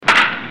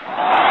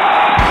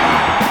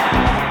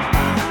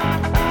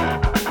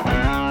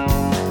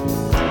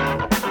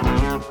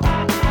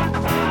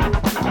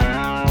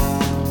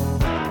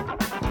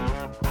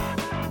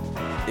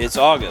It's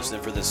August,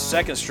 and for the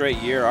second straight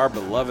year, our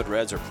beloved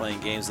Reds are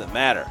playing games that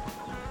matter.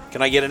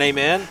 Can I get an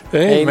amen?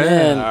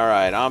 Amen. All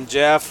right, I'm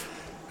Jeff.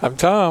 I'm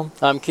Tom.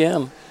 I'm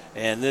Kim.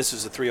 And this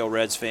is the 3 Old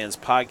Reds Fans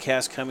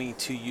podcast coming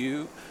to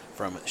you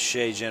from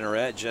Chez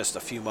Jeanneret, just a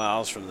few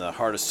miles from the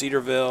heart of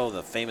Cedarville,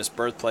 the famous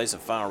birthplace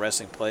and final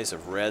resting place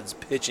of Reds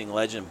pitching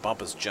legend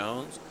Bumpus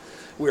Jones.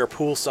 We are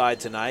poolside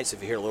tonight, so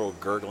if you hear a little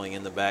gurgling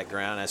in the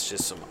background, that's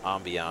just some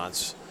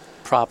ambiance.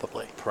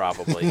 Probably.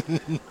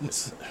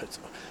 It's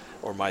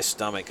or my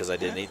stomach because I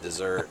didn't eat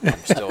dessert.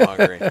 I'm still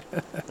hungry.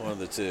 One of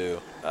the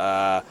two.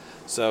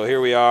 So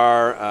here we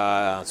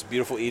are. It's a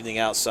beautiful evening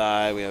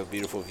outside. We have a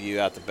beautiful view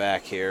out the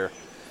back here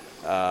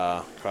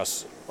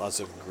across lots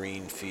of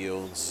green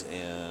fields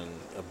and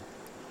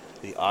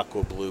the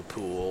aqua blue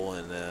pool.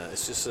 And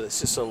it's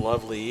just a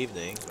lovely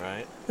evening,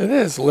 right? It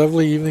is.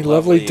 Lovely evening,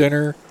 lovely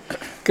dinner,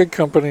 good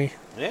company.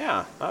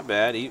 Yeah, not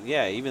bad.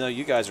 Yeah, even though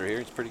you guys are here,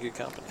 it's pretty good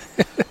company.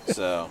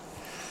 So...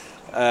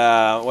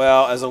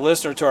 well, as a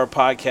listener to our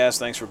podcast,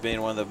 thanks for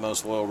being one of the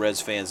most loyal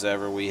Reds fans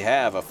ever. We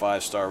have a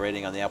 5-star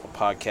rating on the Apple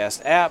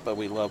Podcast app, but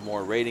we love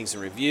more ratings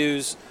and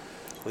reviews.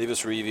 Leave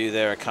us a review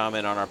there, a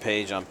comment on our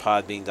page on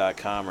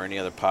podbean.com or any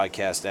other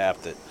podcast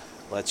app that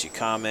lets you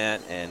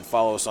comment, and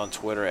follow us on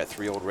Twitter at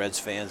 3 Old Reds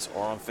Fans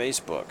or on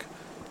Facebook.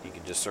 You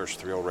can just search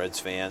 3 Old Reds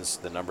Fans,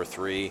 the number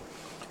 3,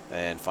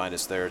 and find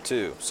us there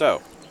too.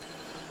 So,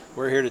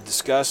 we're here to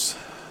discuss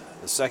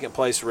the second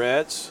place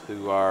Reds,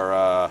 who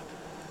are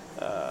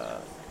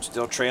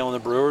still trailing the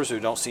Brewers, who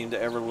don't seem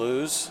to ever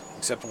lose,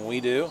 except when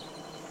we do.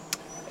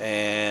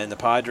 And the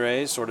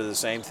Padres, sort of the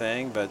same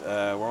thing, but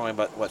we're only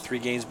about 3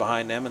 games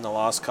behind them in the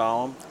loss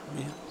column.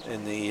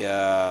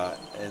 Yeah.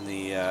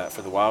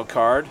 For the wild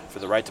card, for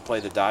the right to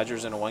play the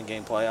Dodgers in a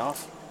 1-game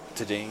playoff.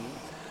 Ta-ding.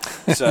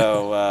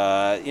 So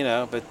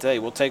but hey,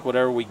 we'll take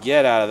whatever we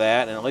get out of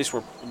that, and at least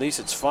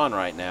it's fun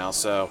right now.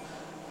 So,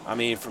 I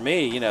mean, for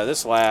me,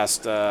 this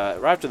last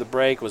right after the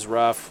break was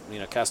rough.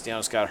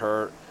 Castellanos got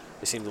hurt.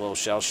 They seemed a little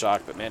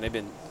shell-shocked, but, man, they've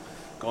been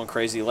going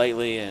crazy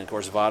lately. And, of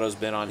course, Votto's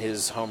been on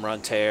his home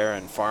run tear,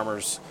 and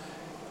Farmer's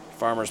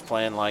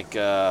playing like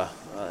a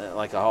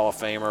Hall of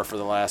Famer for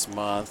the last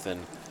month.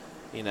 And,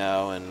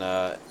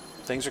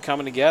 things are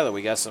coming together.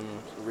 We got some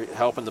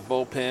help in the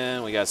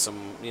bullpen. We got some,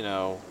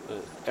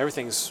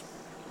 everything's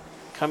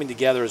coming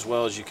together as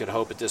well as you could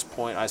hope at this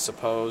point, I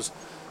suppose.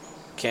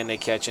 Can they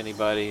catch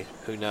anybody?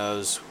 Who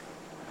knows?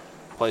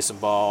 Play some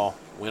ball,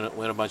 win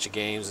a bunch of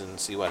games, and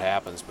see what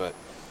happens. But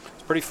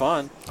pretty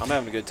fun. I'm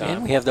having a good time.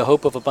 And we have the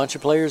hope of a bunch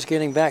of players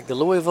getting back. The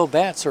Louisville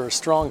Bats are a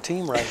strong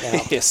team right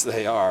now. Yes,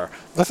 they are.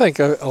 I think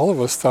all of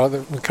us thought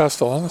that when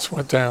Castellanos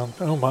went down,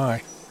 oh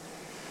my,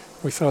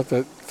 we thought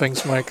that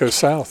things might go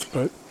south.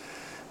 But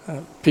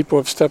people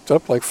have stepped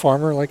up, like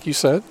Farmer, like you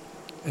said,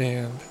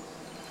 and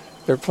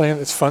they're playing.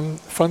 It's fun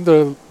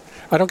to.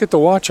 I don't get to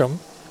watch them.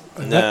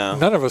 No.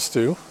 None of us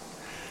do.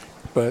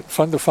 But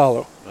fun to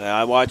follow. Yeah,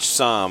 I watch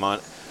some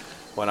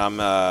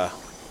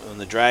when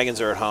the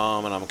Dragons are at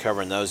home and I'm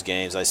covering those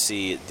games. I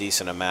see a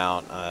decent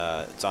amount.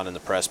 It's on in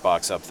the press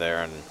box up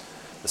there, and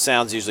the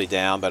sound's usually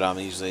down, but I'm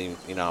usually,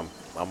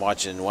 I'm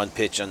watching one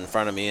pitch in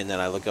front of me, and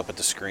then I look up at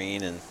the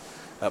screen and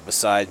up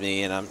beside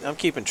me, and I'm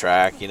keeping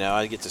track.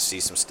 I get to see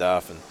some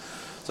stuff, and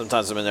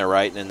sometimes I'm in there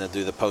writing, and then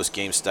do the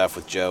post-game stuff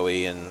with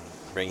Joey and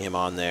bring him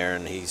on there,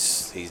 and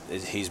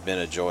he's been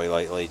a joy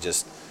lately.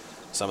 Just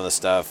some of the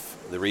stuff,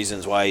 the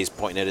reasons why he's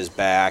pointing at his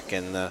back,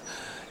 and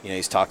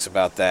he talks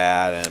about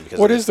that. And because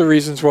what is the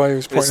reasons why he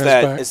was pointing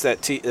at his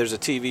back? There's a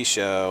TV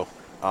show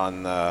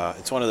on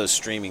it's one of those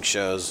streaming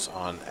shows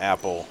on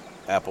Apple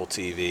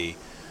TV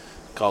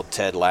called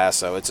Ted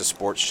Lasso. It's a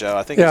sports show.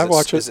 I think. Yeah, I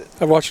watch it.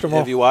 I watched them all.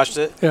 Have you watched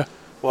it? Yeah.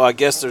 Well, I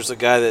guess there's a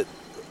guy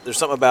there's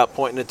something about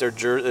pointing at their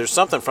jersey. There's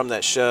something from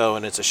that show,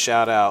 and it's a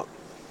shout out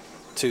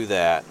to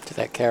that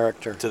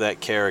character,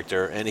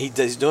 and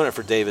he's doing it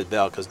for David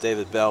Bell because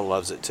David Bell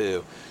loves it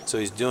too. So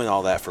he's doing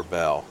all that for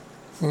Bell.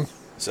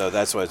 So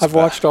that's what it's I've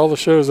watched all the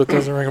shows. It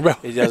doesn't ring a bell.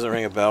 It doesn't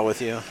ring a bell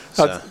with you?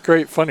 So.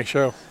 Great, funny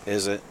show.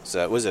 Is it?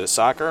 So was it a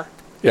soccer?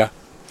 Yeah.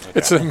 Okay.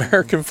 It's an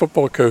American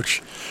football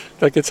coach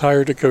that gets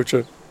hired to coach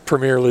a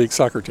Premier League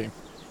soccer team.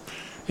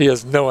 He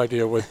has no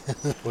idea what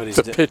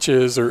the pitch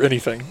is or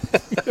anything.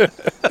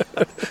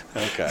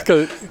 Okay.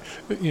 Because,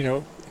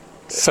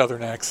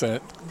 Southern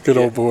accent, good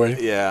old boy.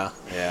 Yeah.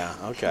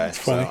 Okay. It's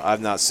funny. So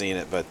I've not seen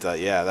it, but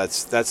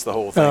that's the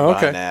whole thing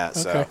behind that.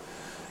 So, okay.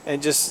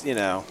 And just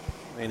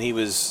and he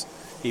was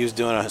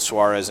doing a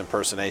Suarez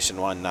impersonation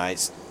one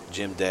night.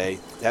 Jim Day,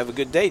 have a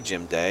good day,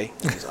 Jim Day.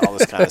 All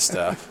this kind of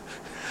stuff.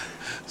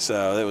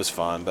 So it was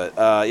fun, but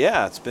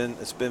it's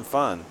been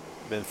fun.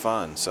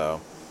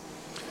 So.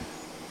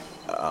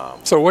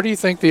 So what do you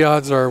think the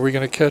odds are? Are we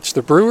going to catch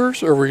the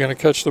Brewers or are we going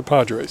to catch the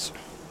Padres?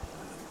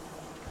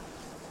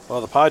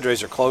 Well, the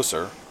Padres are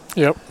closer.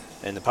 Yep.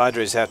 And the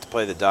Padres have to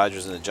play the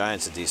Dodgers and the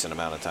Giants a decent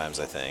amount of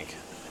times, I think.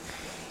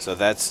 So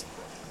that's,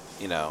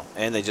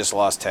 and they just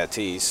lost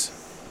Tatis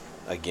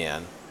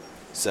again.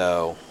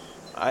 So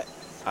I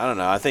don't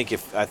know. I think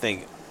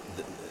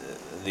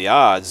the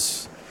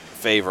odds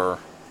favor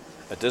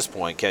at this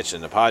point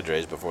catching the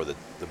Padres before the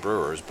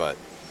Brewers, but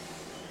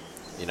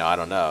I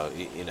don't know.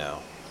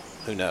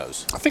 Who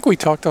knows? I think we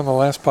talked on the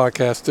last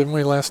podcast, didn't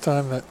we, last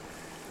time, that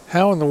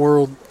how in the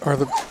world are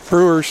the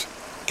Brewers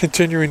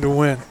continuing to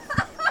win?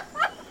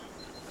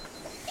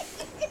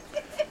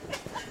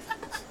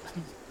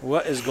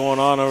 What is going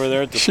on over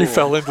there at the She pool?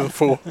 fell into the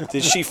pool.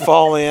 Did she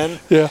fall in?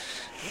 Yeah.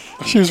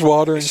 She was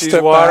watering, She's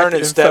stepped watering back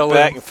and stepped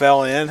back in. and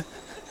fell in.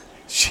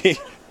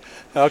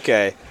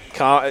 Okay.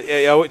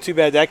 Too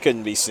bad that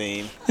couldn't be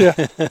seen.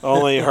 Yeah.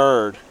 Only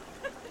heard.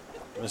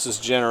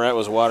 Mrs. Jenneret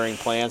was watering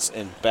plants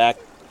and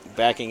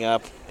backing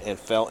up and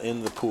fell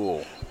in the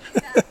pool.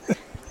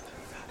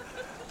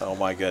 Oh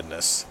my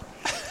goodness.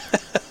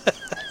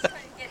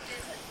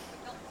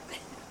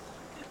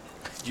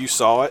 You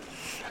saw it?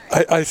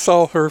 I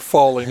saw her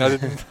falling. I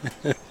didn't.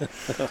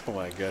 Oh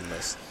my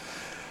goodness.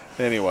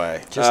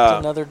 Anyway. Just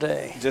another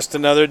day. Just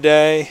another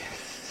day.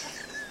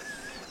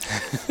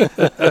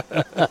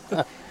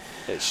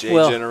 At Shea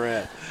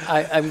Jenneret.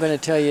 I'm going to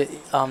tell you,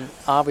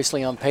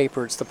 obviously on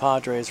paper it's the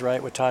Padres,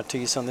 right, with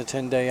Tatis on the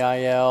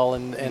 10-day IL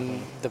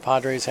and the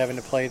Padres having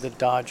to play the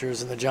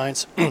Dodgers and the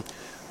Giants.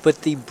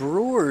 But the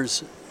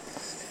Brewers,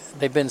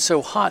 they've been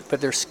so hot,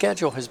 but their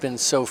schedule has been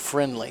so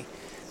friendly.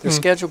 Their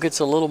schedule gets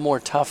a little more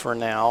tougher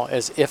now,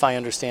 as if I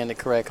understand it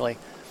correctly.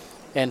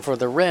 And for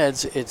the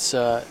Reds, it's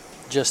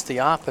just the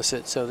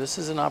opposite. So this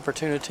is an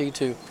opportunity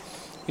to,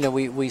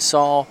 we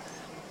saw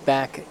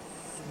back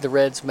the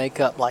Reds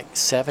make up like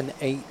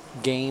 7-8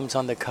 games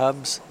on the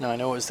Cubs. Now, I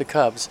know it was the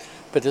Cubs,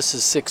 but this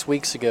is 6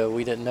 weeks ago.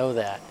 We didn't know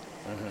that.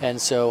 Mm-hmm.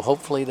 And so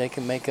hopefully they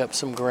can make up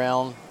some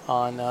ground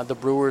on the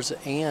Brewers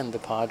and the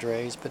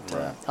Padres.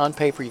 But on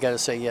paper, you got to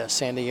say, yes,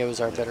 San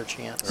Diego's our better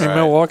chance. And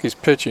Milwaukee's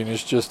pitching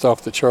is just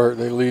off the chart.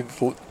 They lead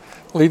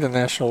the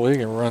National League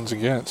in runs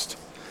against.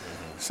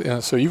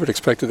 So you would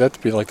expect that to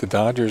be like the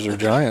Dodgers or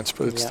Giants,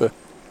 but it's the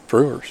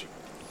Brewers.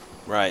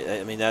 Right.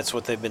 I mean, that's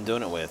what they've been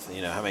doing it with.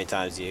 How many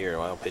times do you hear,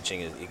 well,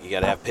 pitching you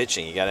got to have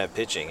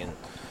pitching,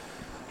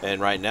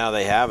 and right now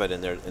they have it,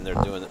 and they're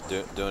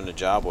doing the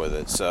job with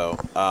it. So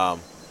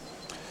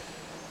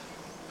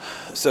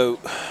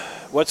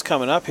what's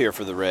coming up here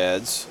for the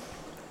Reds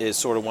is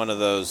sort of one of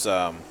those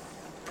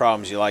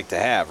problems you like to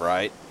have,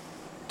 right?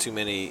 Too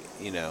many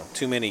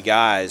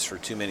guys for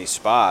too many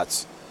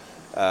spots.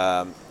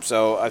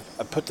 So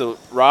I put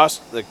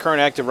the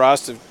current active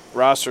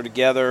roster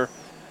together.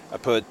 I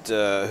put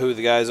who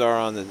the guys are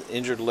on the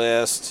injured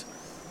list,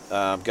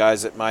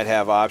 guys that might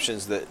have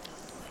options that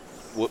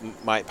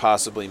might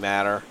possibly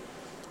matter.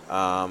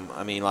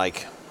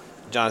 Like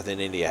Jonathan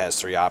India has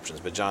 3 options,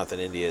 but Jonathan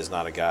India is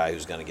not a guy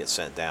who's going to get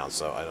sent down,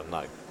 so I'm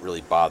not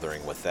really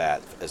bothering with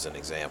that as an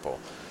example.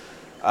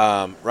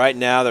 Right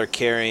now they're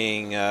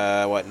carrying,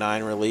 9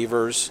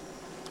 relievers.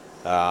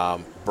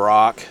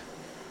 Brock,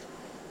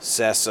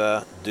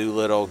 Sessa,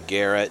 Doolittle,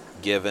 Garrett,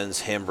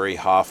 Givens, Hembry,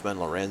 Hoffman,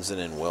 Lorenzen,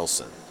 and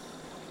Wilson.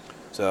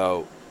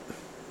 So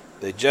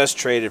they just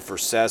traded for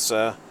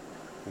Sessa,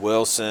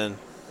 Wilson,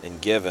 and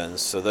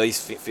Givens, so they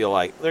feel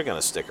like they're going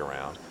to stick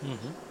around,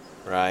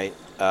 right?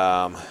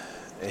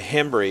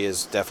 Hembry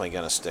is definitely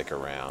going to stick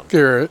around.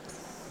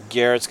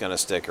 Garrett's going to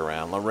stick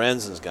around.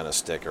 Lorenzen's going to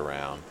stick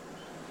around.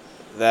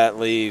 That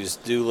leaves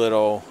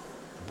Doolittle,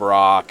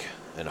 Brock,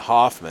 and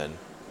Hoffman.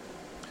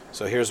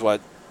 So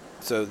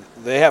so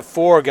they have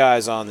 4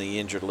 guys on the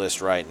injured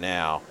list right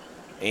now.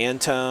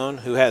 Antone,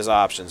 who has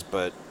options,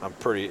 but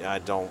I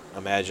don't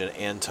imagine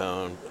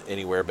Antone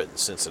anywhere but in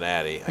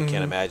Cincinnati. I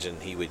can't imagine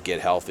he would get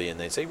healthy and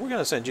they'd say, we're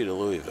going to send you to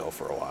Louisville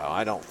for a while.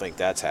 I don't think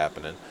that's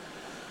happening.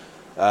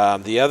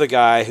 The other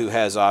guy who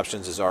has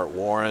options is Art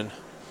Warren.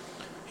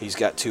 He's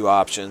got 2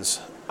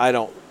 options.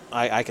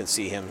 I can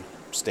see him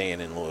staying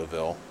in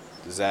Louisville.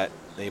 Does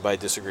anybody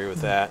disagree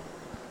with that?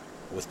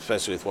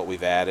 Especially with what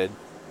we've added?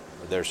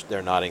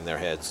 They're nodding their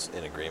heads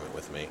in agreement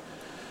with me.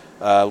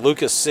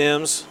 Lucas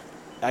Sims.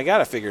 I got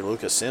to figure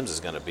Lucas Sims is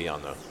going to be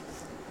on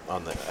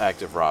the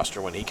active roster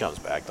when he comes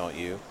back, don't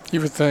you? You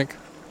would think.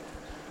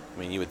 I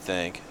mean, you would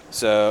think.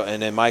 So,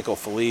 and then Michael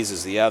Feliz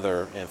is the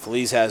other, and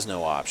Feliz has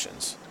no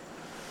options.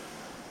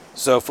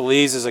 So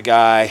Feliz is a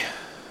guy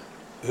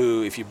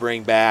who, if you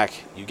bring back,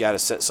 you got to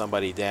set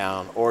somebody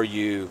down, or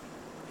you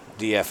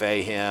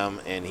DFA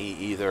him, and he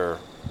either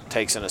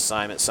takes an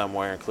assignment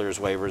somewhere and clears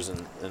waivers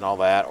and all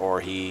that,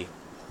 or he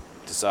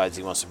decides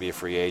he wants to be a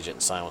free agent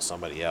and sign with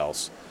somebody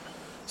else.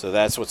 So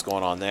that's what's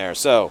going on there.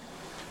 So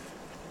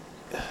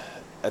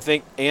I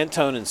think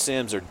Antone and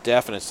Sims are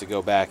definites to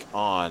go back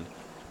on.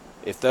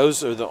 If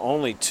those are the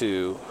only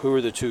 2, who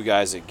are the 2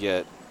 guys that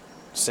get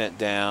sent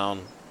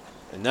down?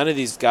 And none of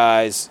these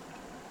guys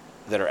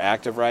that are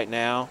active right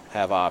now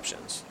have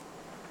options.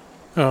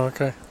 Oh,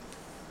 okay.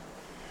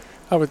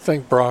 I would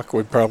think Brock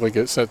would probably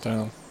get sent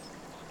down.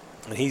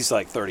 And he's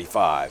like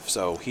 35,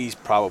 so he's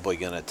probably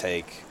going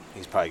to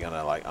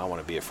I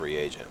want to be a free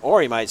agent.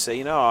 Or he might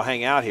say, I'll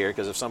hang out here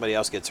because if somebody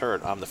else gets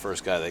hurt, I'm the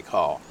first guy they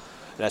call.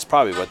 And that's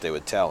probably what they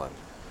would tell him.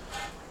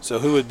 So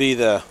who would be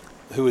the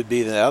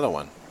other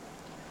one?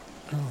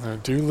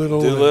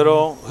 Doolittle.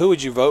 Doolittle. Who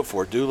would you vote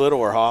for, Doolittle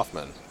or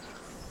Hoffman?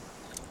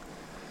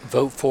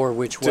 Vote for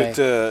which way?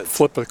 To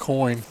flip a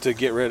coin. To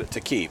get rid of, to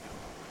keep.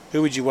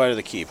 Who would you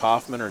rather keep,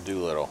 Hoffman or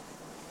Doolittle?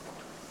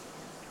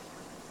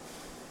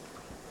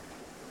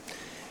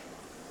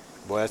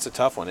 Boy, that's a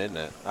tough one, isn't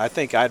it? I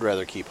think I'd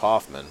rather keep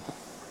Hoffman.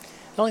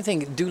 The only thing,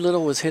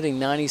 Doolittle was hitting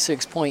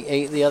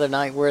 96.8 the other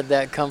night. Where'd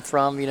that come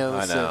from? I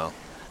know.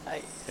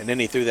 And then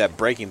he threw that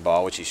breaking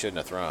ball, which he shouldn't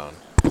have thrown.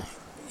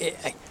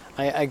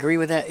 I agree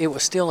with that. It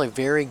was still a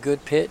very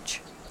good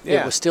pitch.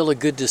 Yeah. It was still a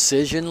good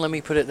decision, let me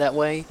put it that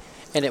way.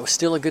 And it was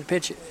still a good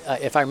pitch.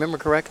 If I remember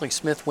correctly,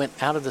 Smith went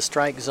out of the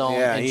strike zone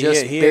and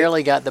he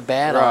barely got the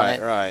bat on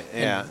it. Right,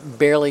 yeah.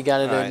 Barely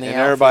got it in the And outfield.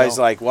 everybody's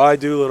like, why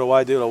Doolittle,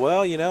 why Doolittle?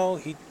 Well,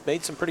 he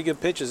made some pretty good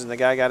pitches, and the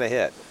guy got a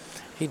hit.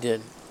 He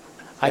did.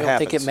 I don't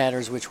think it happens.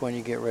 matters which one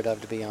you get rid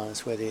of, to be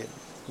honest with you.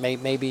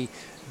 Maybe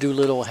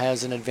Doolittle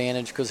has an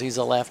advantage because he's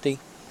a lefty.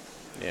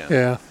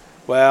 Yeah.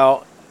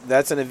 Well,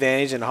 that's an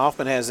advantage, and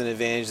Hoffman has an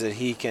advantage that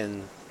he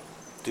can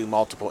do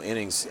multiple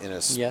innings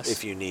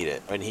if you need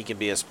it, and he can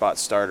be a spot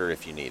starter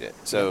if you need it.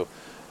 So,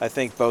 I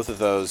think both of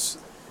those.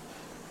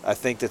 I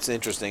think that's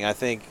interesting. I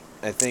think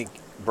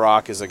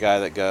Brock is a guy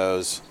that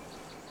goes,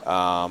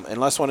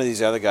 unless one of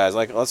these other guys,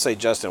 like let's say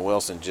Justin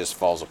Wilson, just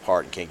falls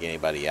apart and can't get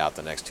anybody out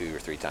the next 2 or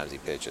 3 times he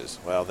pitches.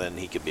 Well, then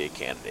he could be a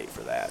candidate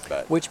for that.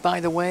 But which,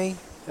 by the way,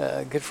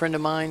 a good friend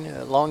of mine,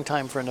 a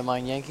longtime friend of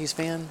mine, Yankees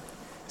fan,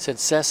 said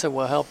Sessa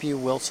will help you,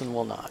 Wilson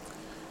will not.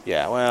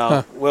 Yeah,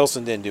 well,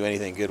 Wilson didn't do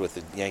anything good with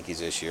the Yankees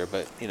this year,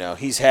 but,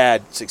 he's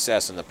had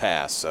success in the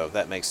past, so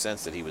that makes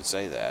sense that he would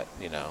say that,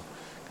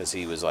 because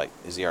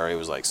his ERA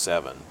was like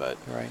 7. But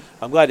right.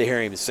 I'm glad to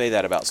hear him say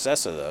that about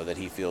Sessa, though, that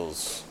he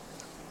feels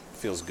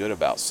good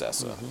about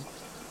Sessa.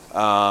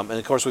 And,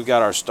 of course, we've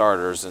got our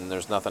starters, and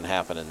there's nothing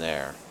happening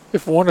there.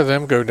 If one of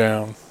them go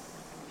down,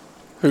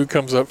 who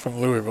comes up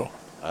from Louisville?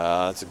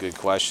 That's a good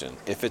question.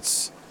 If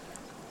it's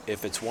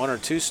 1 or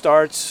 2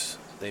 starts,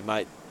 they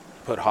might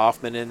put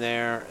Hoffman in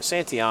there.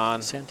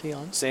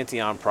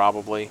 Santillan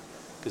probably,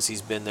 because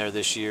he's been there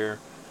this year.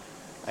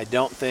 I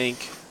don't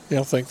think. You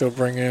don't think they'll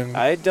bring in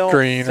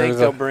Green or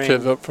the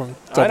kid up from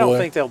AA? I don't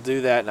think they'll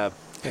do that in a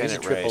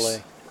pennant race.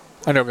 AAA.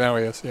 I know now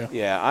he is, yeah.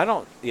 Yeah, I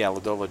don't. Yeah,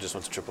 Ladova just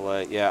went to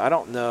AAA. Yeah, I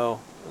don't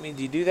know. I mean,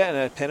 do you do that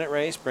in a pennant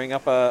race? Bring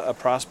up a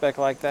prospect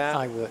like that?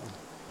 I wouldn't.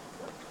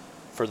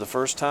 For the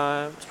first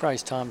time? I'm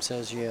surprised Tom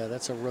says, yeah,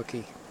 that's a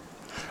rookie.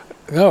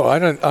 No, I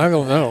don't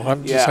know.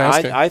 I'm just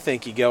asking. I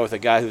think you go with a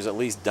guy who's at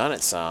least done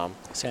it some.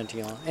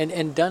 Santillan.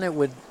 And done it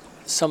with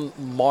some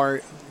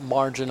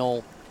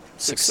marginal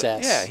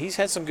success. Yeah, he's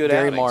had some good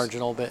Very outings.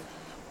 marginal, but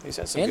he's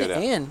had some good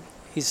outings. And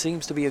he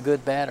seems to be a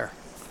good batter.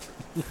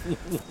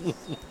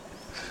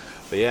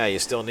 But yeah, you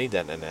still need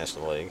that in the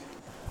National League.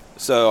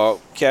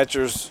 So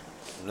catchers,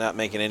 not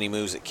making any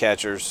moves at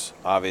catchers.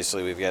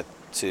 Obviously, we've got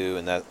 2,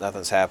 and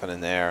nothing's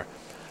happening there.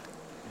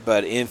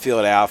 But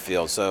infield,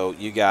 outfield. So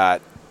you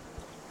got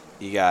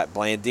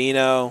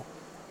Blandino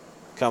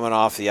coming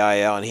off the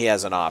IL, and he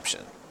has an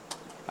option.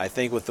 I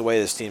think with the way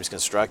this team's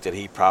constructed,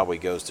 he probably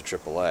goes to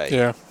AAA.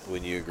 Yeah.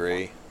 Wouldn't you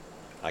agree?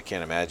 I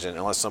can't imagine,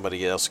 unless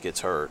somebody else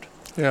gets hurt.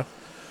 Yeah.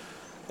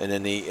 And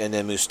then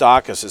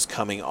Moustakas is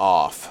coming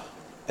off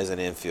as an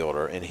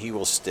infielder, and he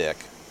will stick.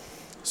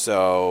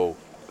 So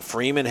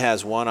Freeman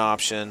has 1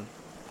 option,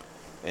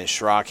 and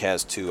Schrock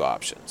has 2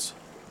 options.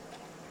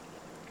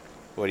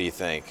 What do you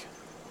think?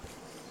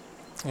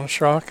 Well,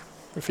 Schrock,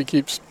 if he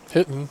keeps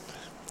hitting,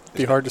 it'd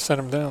be hard to send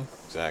him down.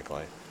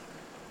 Exactly.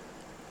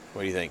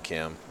 What do you think,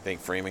 Kim?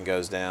 Think Freeman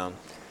goes down?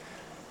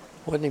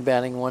 Wasn't he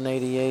batting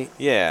 188?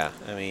 Yeah,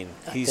 I mean,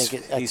 he's I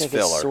think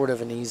filler. it's sort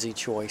of an easy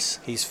choice.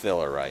 He's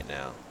filler right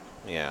now.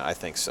 Yeah, I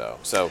think so.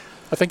 So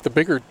I think the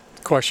bigger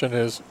question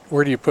is,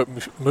 where do you put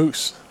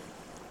Moose?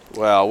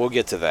 Well, we'll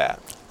get to that.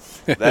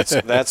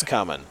 That's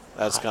coming.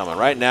 That's coming.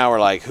 Right now, we're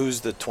like,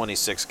 who's the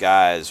 26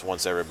 guys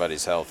once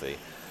everybody's healthy?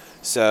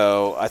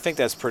 So I think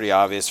that's pretty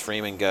obvious.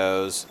 Freeman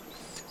goes.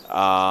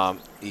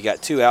 You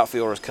got 2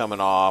 outfielders coming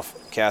off,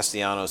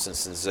 Castellanos and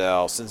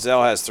Senzel.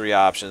 Senzel has 3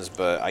 options,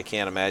 but I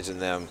can't imagine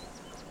them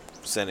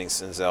sending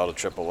Senzel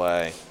to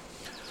AAA.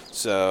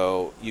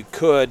 So you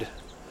could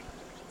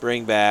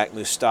bring back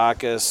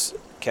Moustakas,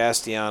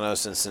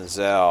 Castellanos, and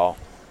Senzel,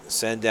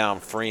 send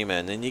down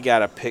Freeman, then you got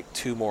to pick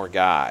 2 more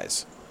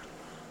guys.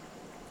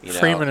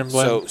 Freeman and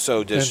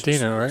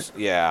Blandino, right?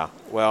 Yeah.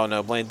 Well,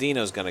 no,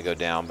 Blandino's going to go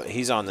down, but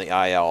he's on the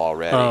IL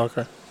already. Oh,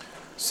 okay.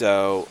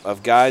 So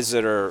of guys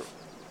that are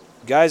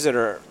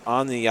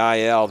on the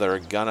IL that are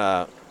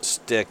gonna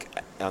stick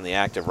on the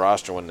active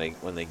roster when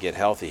they get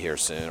healthy here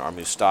soon are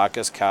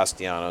Moustakas,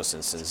 Castellanos,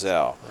 and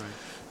Senzel. Right.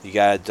 You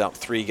got to dump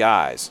 3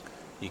 guys.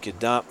 You could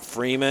dump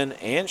Freeman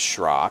and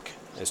Schrock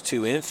as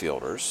 2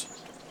 infielders,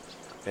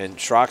 and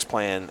Schrock's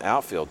playing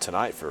outfield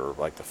tonight for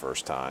like the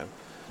first time.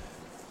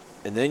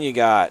 And then you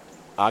got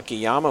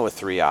Akiyama with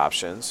 3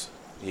 options.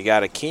 You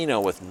got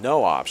Aquino with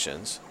no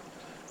options.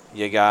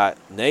 You got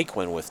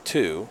Naquin with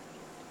 2.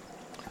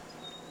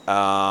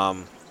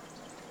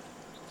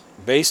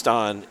 Based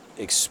on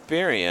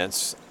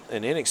experience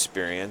and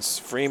inexperience,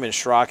 Freeman,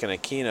 Schrock, and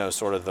Aquino,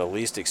 sort of the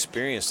least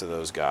experienced of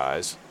those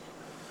guys,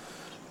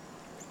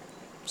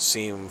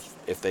 seem,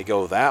 if they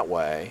go that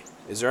way,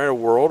 is there a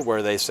world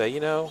where they say,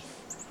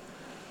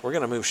 we're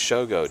going to move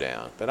Shogo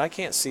down. But I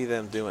can't see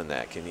them doing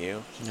that, can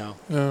you? No.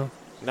 No.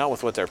 Not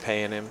with what they're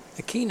paying him.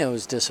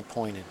 Aquino's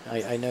disappointed.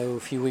 I know a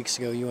few weeks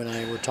ago you and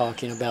I were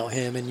talking about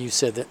him, and you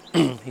said that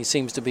he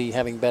seems to be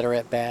having better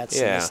at-bats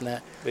and this and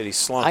that. But he's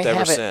slumped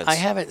ever since. I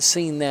haven't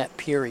seen that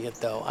period,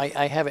 though.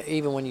 I haven't,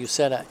 even when you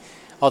said,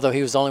 although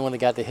he was the only one that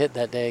got the hit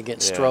that day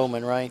against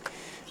Stroman, right?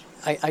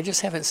 I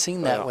just haven't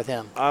seen that with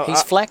him.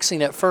 He's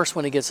flexing at first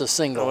when he gets a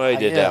single. Well, he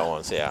did that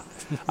once, yeah.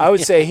 I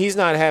would say he's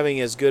not having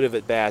as good of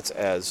at-bats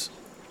as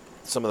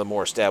some of the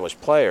more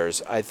established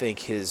players. I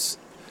think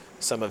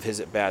some of his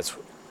at-bats,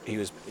 he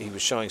was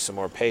showing some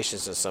more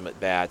patience in some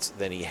at-bats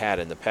than he had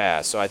in the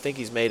past. So I think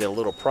he's made a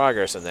little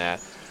progress in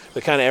that.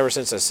 But kind of ever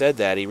since I said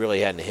that, he really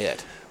hadn't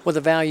hit. Well,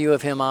 the value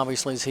of him,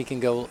 obviously, is he can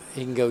go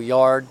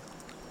yard,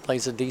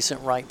 plays a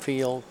decent right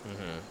field,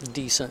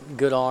 decent,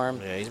 good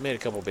arm. Yeah, he's made a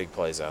couple big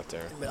plays out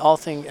there. But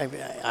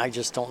I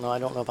just don't know. I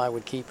don't know if I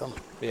would keep him.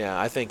 Yeah,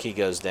 I think he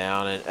goes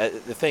down. And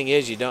the thing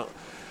is,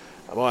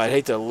 I'd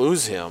hate to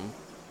lose him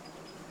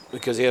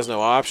because he has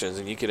no options,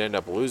 and you could end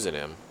up losing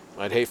him.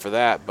 I'd hate for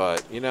that,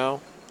 but,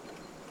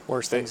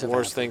 Worse things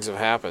have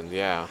happened,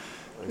 yeah.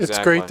 Exactly. It's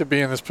great to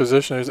be in this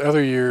position. There's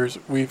other years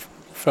we've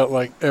felt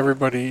like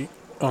everybody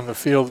on the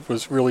field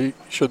was really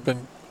should have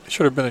been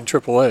in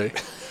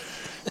AAA.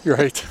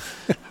 Right.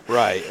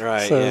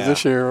 Right. So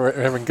this year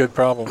we're having good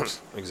problems.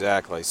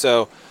 Exactly.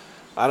 So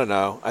I don't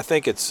know. I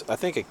think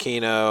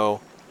Aquino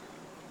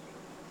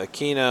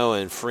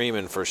and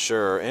Freeman for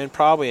sure, and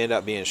probably end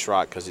up being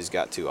Schrock because he's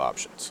got two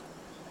options.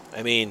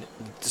 I mean,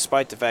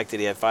 despite the fact that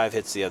he had 5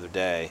 hits the other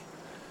day,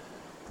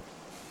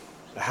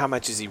 how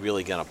much is he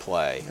really going to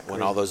play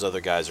when all those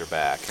other guys are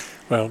back?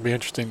 Well, it'll be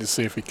interesting to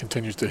see if he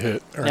continues to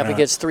hit or now, not. if he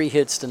gets 3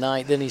 hits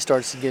tonight, then he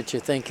starts to get you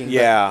thinking.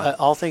 Yeah. But,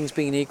 all things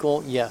being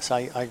equal, yes,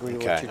 I agree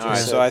with what you just all right,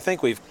 said. so I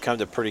think we've come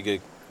to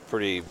pretty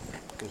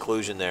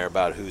conclusion there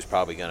about who's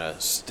probably going to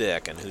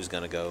stick and who's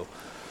going to go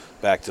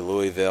back to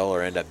Louisville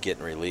or end up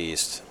getting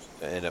released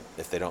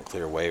if they don't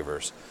clear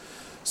waivers.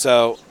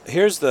 So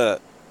here's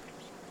the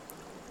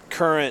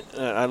current.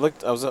 I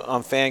was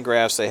on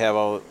Fangraphs. They have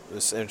all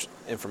this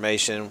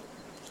information,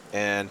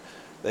 and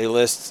they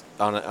list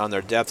on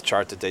their depth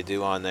chart that they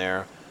do on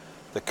there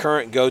the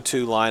current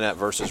go-to lineup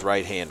versus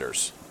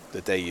right-handers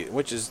that they use,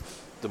 which is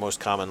the most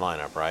common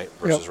lineup, right?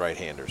 Versus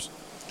right-handers.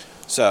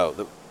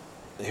 So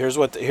here's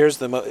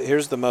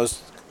the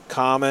most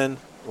common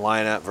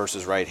lineup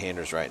versus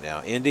right-handers right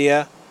now: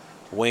 India,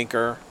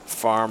 Winker,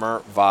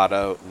 Farmer,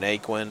 Votto,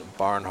 Naquin,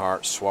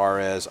 Barnhart,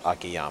 Suarez,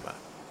 Akiyama.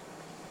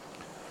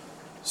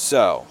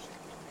 So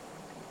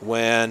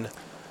when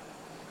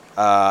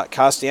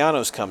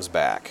Castellanos comes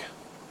back,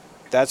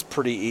 that's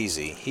pretty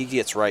easy. He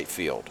gets right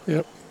field.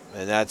 Yep.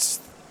 And that's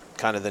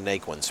kind of the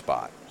Naquin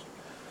spot.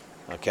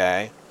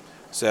 Okay?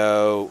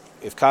 So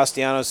if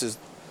Castellanos is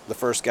the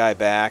first guy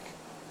back,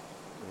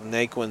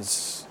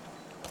 Naquin's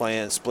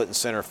playing split in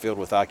center field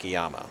with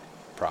Akiyama,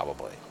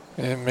 probably.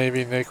 And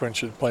maybe Naquin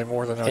should play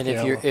more than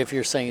Akiyama. And if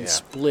you're saying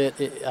split,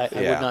 I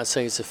would not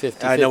say it's a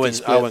 50-50 I wouldn't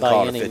split by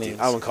call any it 50. means.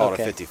 I wouldn't call it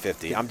a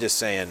 50-50. I'm just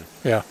saying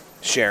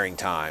sharing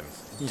time.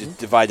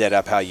 Divide that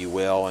up how you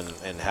will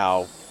and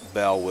how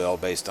Bell will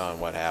based on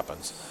what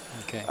happens.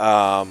 Okay.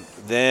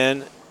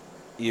 Then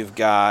you've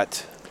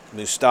got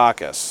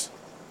Moustakas.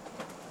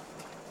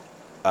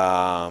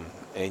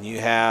 And you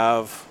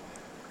have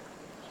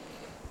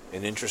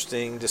an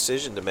interesting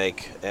decision to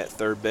make at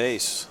third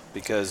base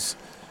because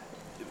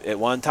at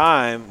one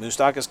time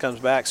Moustakas comes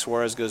back,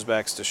 Suarez goes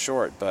back to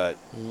short, but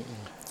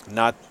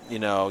not,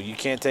 you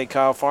can't take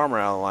Kyle Farmer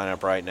out of the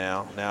lineup right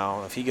now.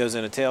 Now, if he goes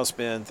in a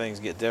tailspin, things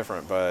get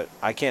different, but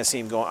I can't see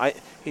him going.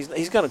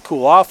 He's going to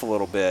cool off a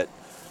little bit,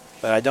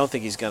 but I don't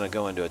think he's going to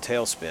go into a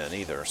tailspin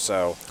either.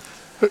 So,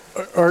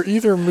 are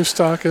either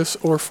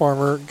Moustakas or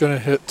Farmer going to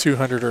hit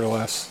 200 or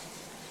less?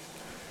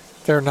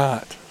 They're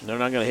not. They're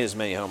not going to hit as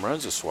many home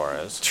runs as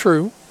Suarez.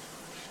 True.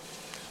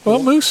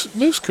 Well,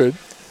 Moose could.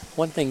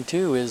 One thing,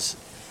 too, is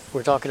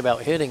we're talking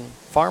about hitting.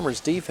 Farmer's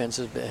defense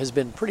has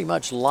been pretty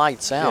much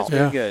lights out. It's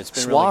been good. It's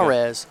been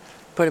Suarez,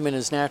 put him in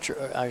his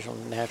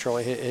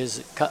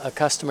his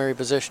customary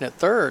position at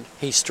third.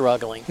 He's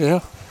struggling. Yeah.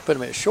 Put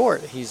him at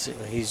short. He's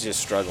just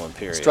struggling,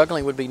 period.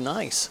 Struggling would be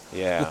nice.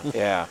 Yeah,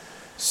 yeah.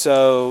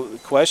 So the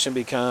question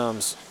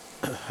becomes,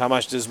 how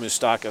much does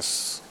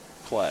Moustakas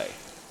play?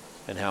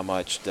 And how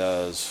much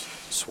does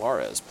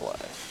Suarez play?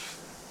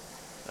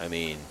 I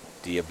mean,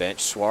 do you bench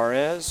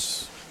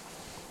Suarez?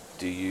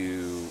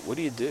 What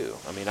do you do?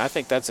 I mean, I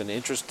think that's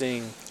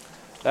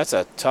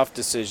a tough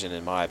decision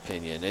in my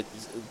opinion.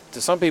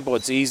 To some people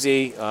it's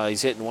easy.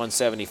 He's hitting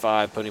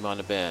 175, put him on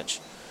the bench.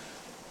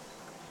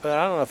 But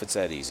I don't know if it's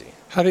that easy.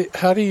 How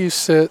do you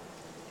sit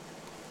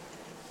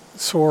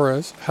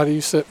Suarez? How do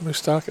you sit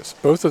Moustakas?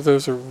 Both of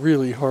those are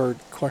really hard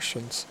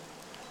questions.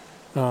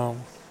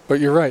 But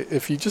you're right.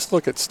 If you just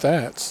look at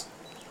stats,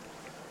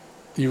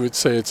 you would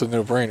say it's a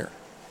no-brainer.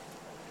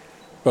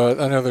 But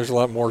I know there's a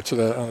lot more to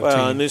that on the team.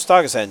 Well, and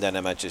Moustakas hadn't done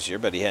that much this year,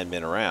 but he hadn't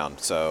been around,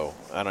 so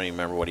I don't even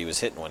remember what he was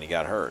hitting when he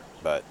got hurt.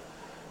 But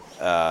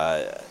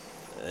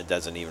it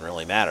doesn't even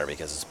really matter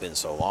because it's been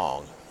so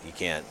long. You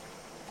can't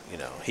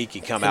he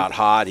could come out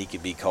hot, he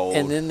could be cold.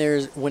 And then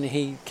there's when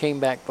he came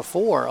back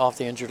before off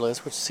the injured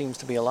list, which seems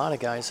to be a lot of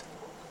guys,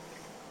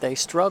 they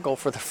struggle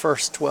for the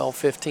first 12,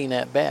 15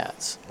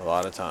 at-bats. A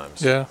lot of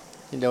times. Yeah.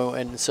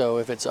 And so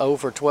if it's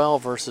over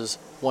 12 versus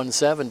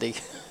 170,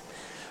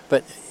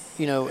 but,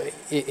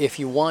 if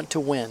you want to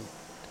win,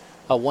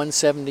 a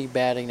 170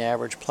 batting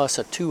average plus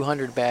a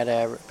 200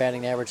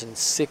 batting average in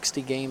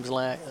 60 games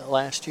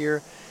last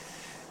year,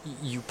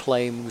 you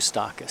play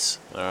Moustakas.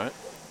 All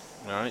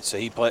right. So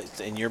he plays,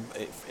 and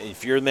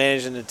if you're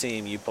managing the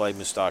team, you play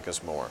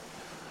Moustakas more.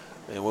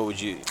 And what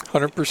would you?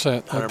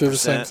 100%. I'd do the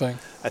same thing.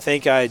 I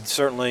think I'd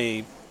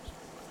certainly.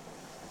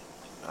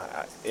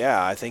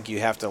 I think you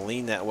have to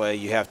lean that way.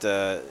 You have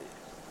to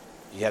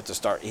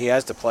start. He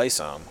has to play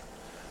some.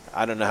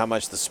 I don't know how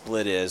much the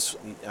split is.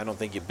 I don't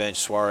think you bench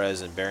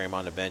Suarez and bury him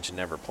on the bench and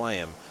never play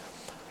him.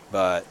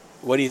 But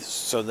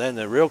so then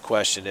the real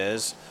question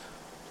is,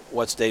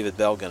 what's David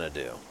Bell going to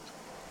do?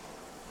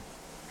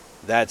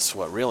 That's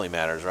what really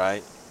matters,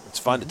 right? It's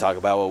fun to talk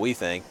about what we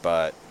think,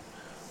 but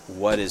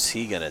what is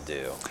he going to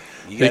do?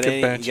 He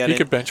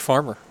could bench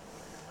Farmer.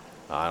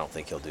 I don't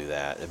think he'll do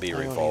that. It'd be a I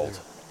don't revolt. either.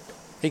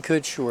 He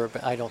could, sure,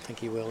 but I don't think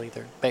he will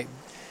either.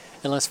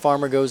 Unless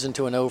Farmer goes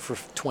into an 0 for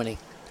 20.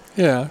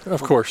 Yeah,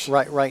 of course.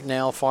 Right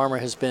now, Farmer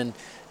has been,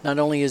 not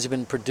only has he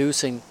been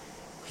producing,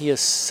 he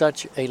is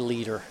such a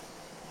leader.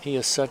 He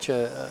is such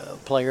a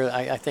player.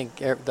 I think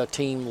the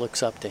team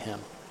looks up to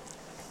him.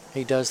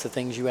 He does the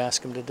things you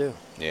ask him to do.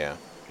 Yeah,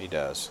 he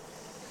does.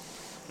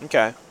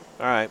 Okay,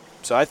 all right.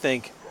 So I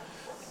think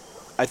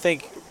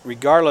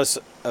regardless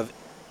of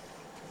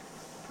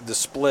the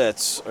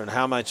splits or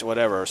how much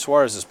whatever,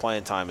 Suarez's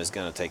playing time is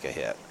going to take a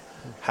hit.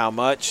 How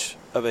much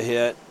of a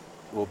hit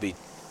will be,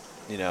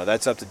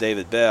 that's up to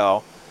David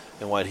Bell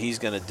and what he's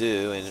going to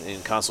do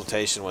in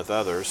consultation with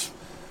others.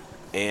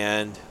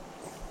 And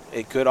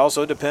it could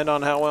also depend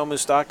on how well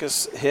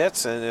Moustakas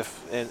hits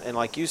and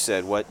like you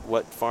said,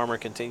 what Farmer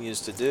continues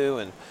to do.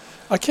 And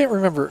I can't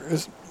remember.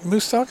 Is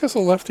Moustakas a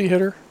lefty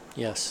hitter?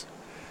 Yes.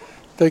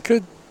 They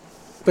could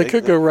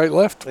go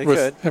right-left with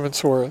could. him and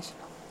Suarez.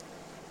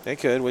 They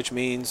could, which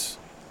means,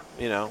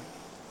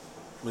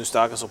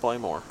 Moustakas will play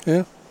more.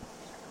 Yeah.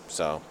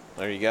 So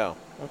there you go.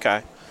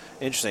 Okay,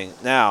 interesting.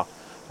 Now,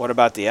 what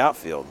about the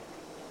outfield?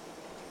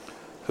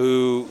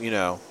 Who's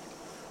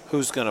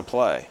going to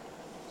play?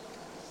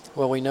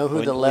 Well, we know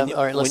who the left.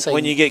 All right, let's say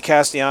when you get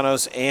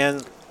Castellanos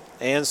and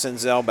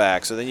Senzel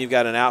back, so then you've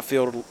got an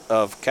outfield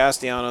of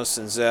Castellanos,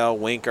 Senzel,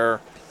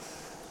 Winker,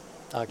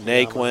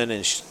 Naquin,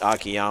 and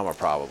Akiyama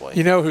probably.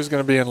 You know who's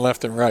going to be in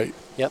left and right.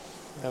 Yep,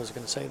 I was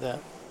going to say that.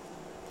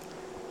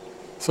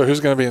 So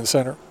who's going to be in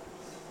center?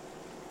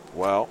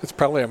 Well, it's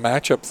probably a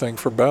matchup thing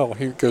for Bell.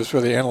 He goes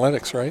for the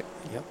analytics, right?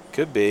 Yep.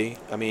 Could be.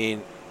 I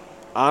mean,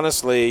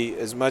 honestly,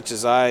 as much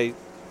as I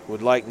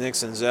would like Nick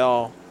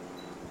Senzel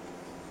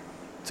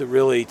to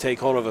really take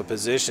hold of a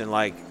position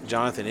like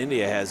Jonathan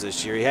India has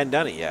this year, he hadn't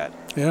done it yet.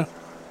 Yeah.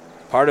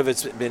 Part of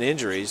it's been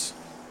injuries,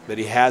 but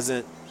he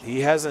hasn't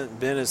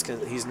been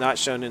he's not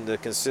shown in the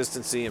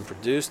consistency and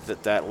produced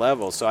at that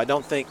level. So I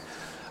don't think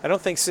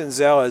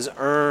Senzel has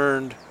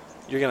earned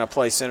you're going to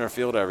play center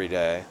field every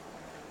day.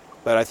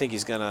 But I think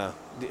he's going to.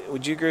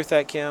 Would you agree with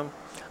that, Kim?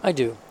 I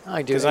do.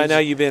 Because I know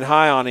you've been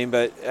high on him,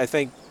 but I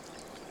think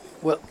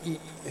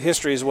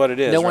history is what it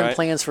is. No one right?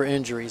 plans for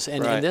injuries,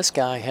 and Right. this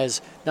guy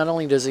has. Not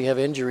only does he have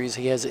injuries,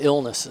 he has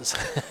illnesses,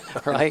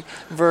 right?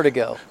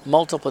 Vertigo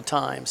multiple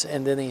times,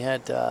 and then he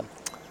had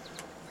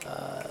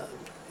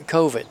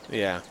COVID.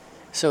 Yeah.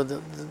 So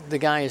the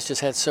guy has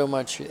just had so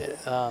much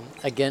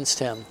against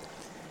him.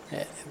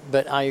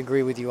 But I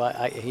agree with you.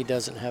 He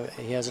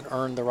hasn't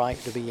earned the right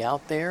to be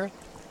out there.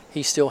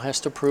 He still has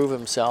to prove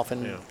himself,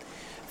 and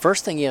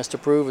first thing he has to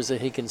prove is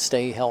that he can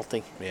stay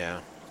healthy.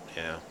 Yeah.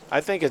 I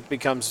think it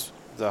becomes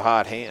the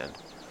hot hand.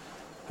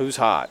 Who's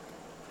hot?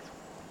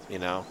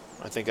 I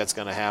think that's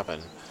going to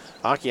happen.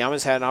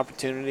 Akiyama's had an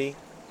opportunity.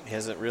 He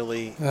hasn't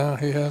really. No,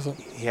 he hasn't.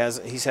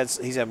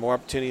 He's had more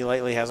opportunity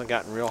lately. Hasn't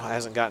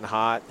gotten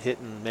hot.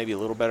 Hitting maybe a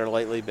little better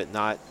lately, but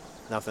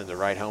nothing to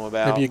write home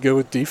about. Maybe you go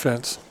with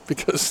defense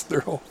because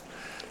they're all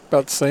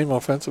about the same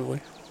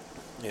offensively.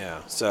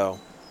 Yeah. So.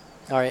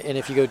 All right, and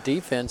if you go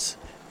defense,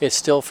 it's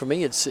still, for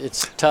me, it's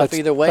tough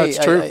either way.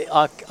 That's true.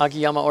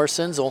 Akiyama or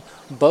Senzel,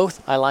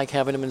 both I like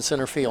having him in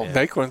center field. Yeah.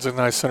 Naquin's a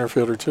nice center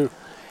fielder too.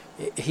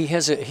 He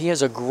has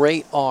a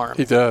great arm.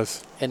 He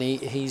does. And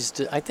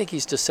I think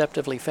he's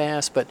deceptively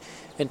fast, but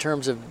in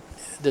terms of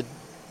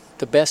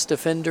the best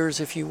defenders,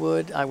 if you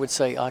would, I would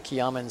say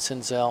Akiyama and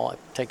Senzel.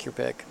 Take your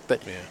pick,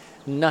 but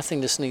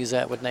nothing to sneeze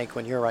at with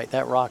Naquin. You're right,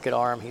 that rocket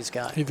arm he's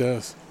got. He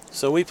does.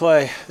 So we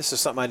play. This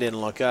is something I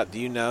didn't look up.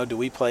 Do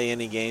we play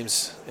any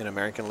games in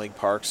American League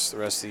parks the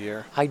rest of the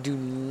year? I do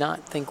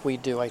not think we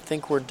do. I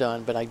think we're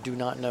done, but I do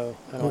not know.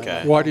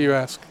 Okay. Why do you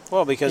ask?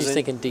 Well, because He's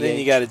thinking then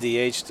you DH. got a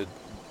DH to,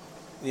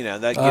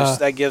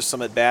 that gives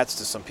some at bats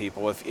to some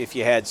people. If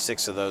you had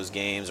 6 of those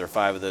games or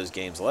 5 of those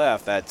games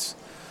left, that's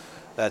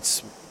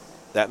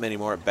that many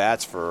more at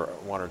bats for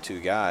 1 or 2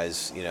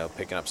 guys.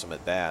 Picking up some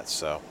at bats.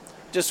 So,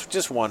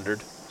 just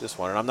wondered. Just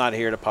wondering. I'm not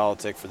here to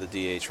politic for the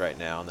DH right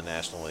now in the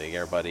National League.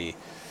 Everybody,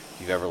 if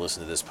you've ever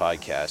listened to this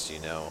podcast, you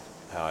know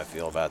how I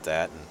feel about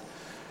that and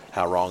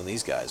how wrong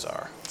these guys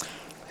are.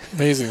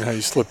 Amazing how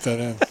you slipped that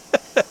in.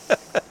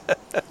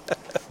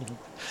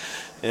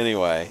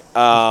 Anyway,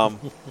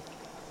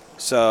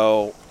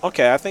 so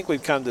okay, I think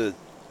we've come to.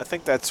 I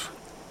think that's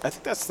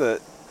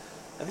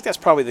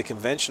probably the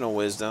conventional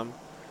wisdom.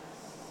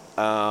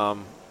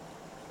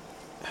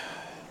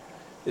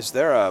 Is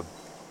there a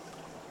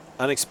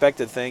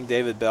unexpected thing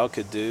David Bell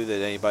could do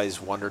that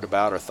anybody's wondered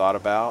about or thought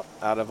about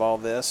out of all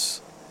this?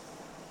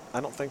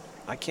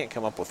 I can't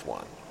come up with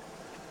one.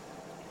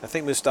 I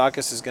think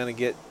Moustakas is going to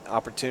get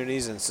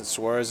opportunities, and since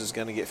Suarez is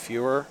going to get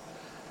fewer,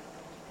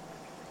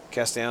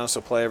 Castellanos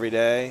will play every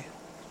day,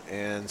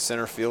 and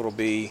center field will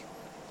be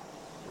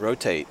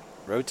rotated.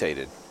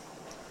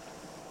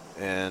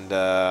 And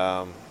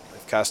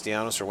if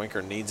Castellanos or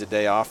Winker needs a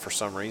day off for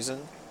some reason,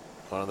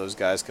 one of those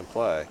guys can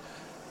play.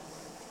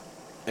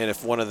 And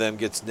if one of them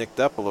gets nicked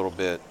up a little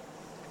bit,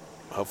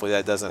 hopefully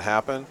that doesn't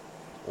happen.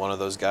 One of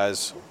those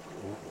guys,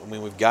 I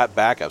mean, we've got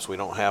backups. We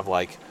don't have,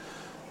 like,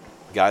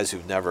 guys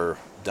who've never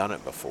done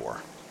it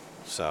before.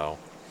 So,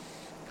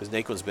 because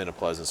Naquin's been a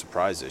pleasant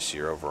surprise this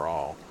year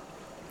overall.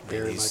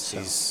 Very much so.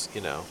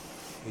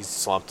 He's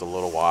slumped a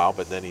little while,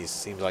 but then he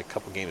seems like a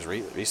couple games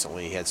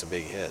recently he had some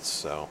big hits.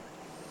 So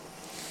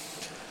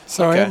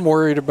I am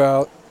worried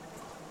about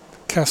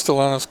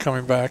Castellanos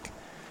coming back.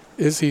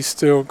 Is he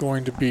still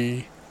going to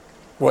be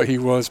what he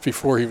was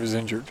before he was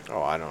injured?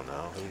 Oh, I don't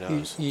know. Who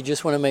knows? You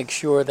just want to make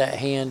sure that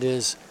hand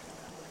is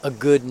a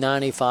good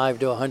 95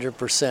 to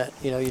 100%.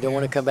 You don't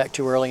want to come back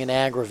too early and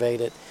aggravate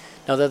it.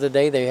 Now, the other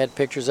day they had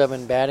pictures of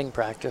him in batting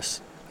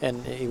practice,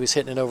 and he was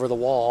hitting it over the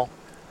wall,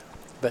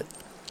 but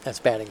that's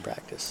batting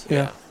practice.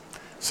 Yeah.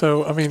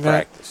 So, I mean,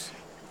 practice.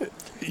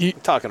 You're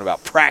talking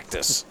about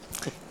practice.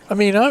 I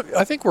mean,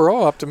 I think we're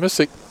all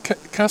optimistic.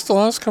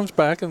 Castellanos comes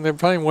back, and they're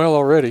playing well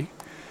already.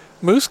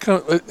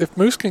 If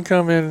Moose can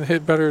come in and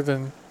hit better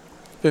than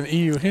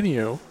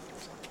Eugenio,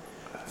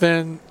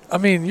 then, I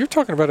mean, you're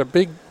talking about a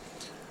big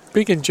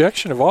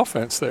injection of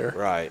offense there.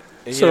 Right.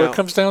 And so it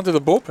comes down to the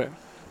bullpen.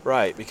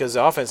 Right, because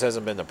the offense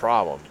hasn't been the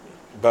problem.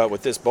 But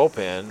with this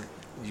bullpen,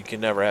 you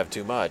can never have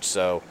too much.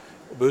 So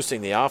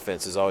boosting the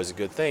offense is always a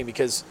good thing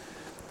because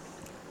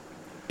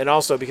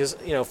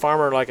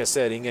Farmer, like I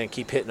said, he's going to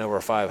keep hitting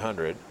over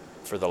 500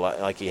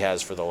 like he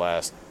has for the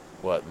last,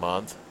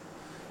 month.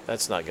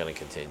 That's not going to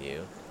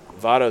continue.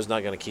 Votto's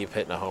not going to keep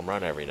hitting a home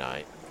run every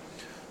night.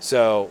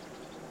 So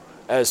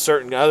as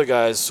certain other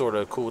guys sort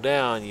of cool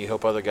down, you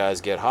hope other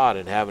guys get hot,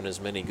 and having as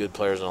many good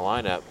players in the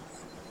lineup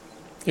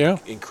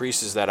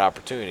increases that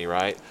opportunity,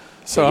 right?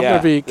 So I'm going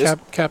to be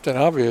Captain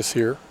Obvious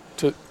here.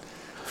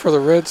 For the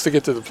Reds to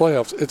get to the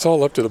playoffs, it's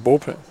all up to the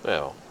bullpen.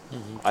 Well,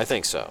 I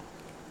think so.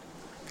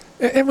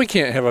 And we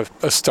can't have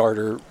a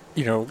starter,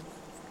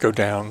 go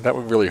down. That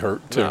would really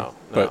hurt, too.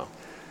 No.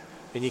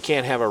 And you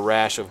can't have a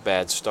rash of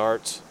bad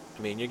starts.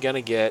 I mean, you're going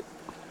to get,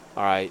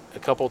 all right, a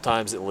couple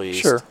times at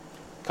least. Sure.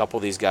 A couple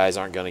of these guys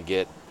aren't going to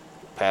get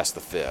past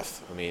the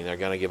fifth. I mean, they're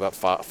going to give up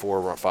 4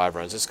 or 5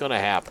 runs. It's going to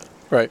happen.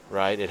 Right.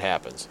 Right? It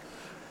happens.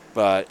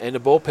 And the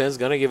bullpen's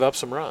going to give up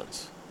some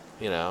runs.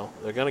 They're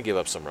going to give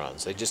up some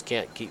runs. They just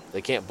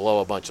can't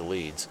blow a bunch of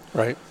leads.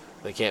 Right.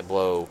 They can't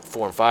blow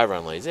 4 and 5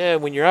 run leads.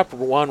 When you're up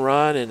 1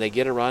 run and they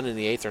get a run in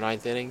the 8th or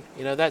 9th inning,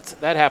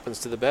 that happens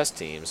to the best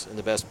teams and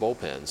the best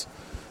bullpens.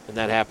 And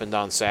that happened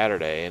on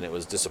Saturday, and it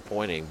was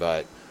disappointing,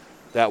 but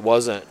that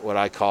wasn't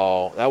like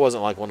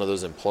one of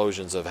those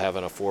implosions of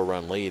having a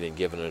 4-run lead and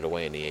giving it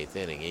away in the 8th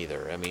inning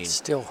either. I mean, it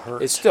still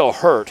hurt. It still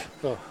hurt.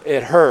 Oh.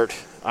 It hurt.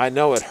 I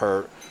know it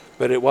hurt,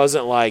 but it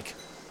wasn't like,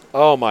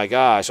 oh my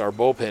gosh, our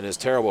bullpen is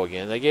terrible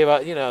again. They gave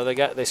out,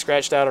 they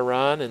scratched out a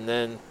run, and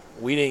then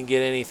we didn't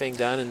get anything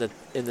done in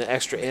the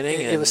extra inning.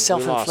 It was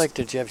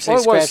self-inflicted, Jeff. They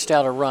scratched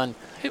out a run.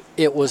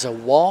 It was a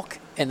walk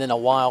and then a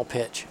wild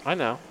pitch. I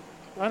know.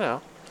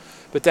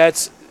 But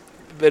at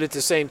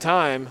the same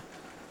time,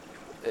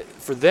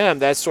 for them,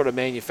 that's sort of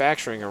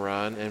manufacturing a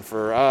run, and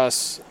for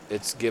us,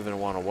 it's giving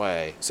one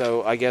away.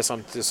 So I guess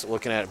I'm just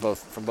looking at it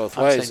from both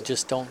ways. Say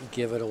just don't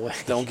give it away.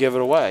 Don't give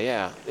it away,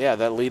 yeah. Yeah,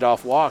 that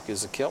leadoff walk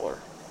is a killer.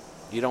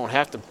 You don't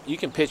have to – you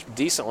can pitch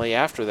decently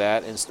after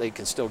that, and they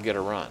can still get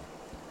a run.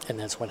 And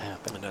that's what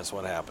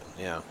happened.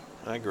 Yeah.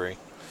 I agree.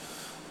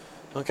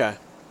 Okay.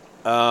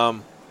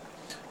 Well,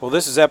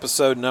 this is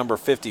episode number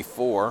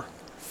 54.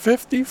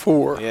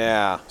 54.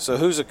 Yeah. So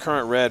who's a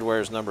current Red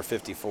wears number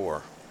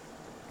 54?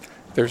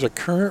 There's a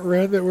current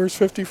Red that wears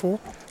 54?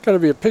 Got to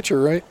be a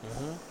pitcher, right?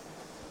 Mm-hmm.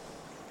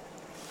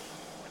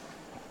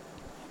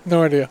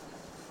 No idea.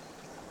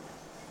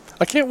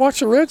 I can't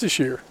watch the Reds this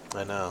year.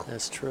 I know.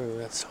 That's true.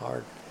 That's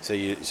hard. So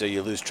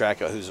you lose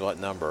track of who's what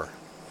number.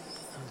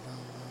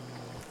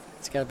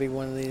 It's got to be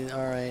one of these.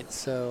 All right.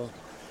 So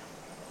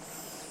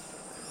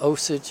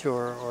Osich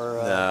or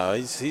no,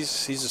 he's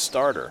a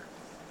starter.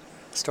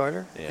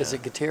 Starter? Yeah. Is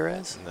it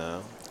Gutierrez?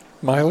 No.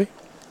 Miley?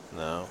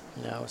 No.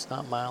 No, it's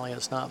not Miley.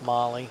 It's not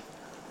Molly.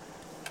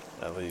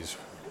 At least.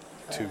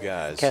 two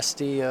guys.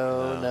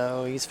 Castillo,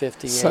 no, he's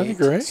 58. Sonny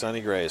Gray?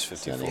 Sonny Gray is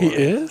 54. He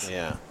is?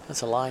 Yeah.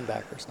 That's a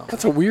linebacker's number.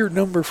 That's a weird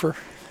number for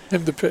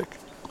him to pick.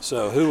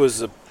 So who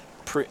was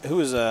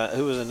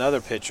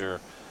another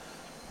pitcher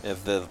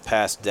of the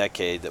past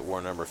decade that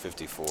wore number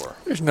 54?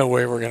 There's no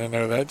way we're going to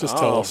know that. Just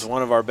tell us.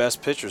 One of our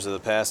best pitchers of the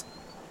past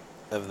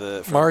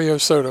Mario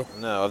Soto.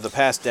 No, of the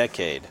past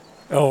decade.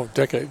 Oh,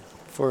 decade.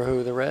 For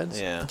who, the Reds?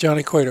 Yeah.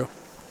 Johnny Cueto.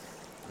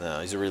 No,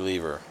 he's a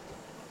reliever.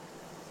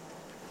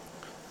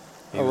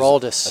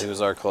 Aroldis. He was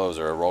our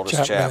closer, Aroldis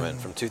Chapman. Chapman,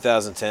 from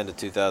 2010 to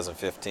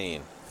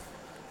 2015.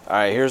 All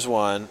right, here's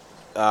one.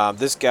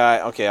 This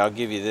guy, okay, I'll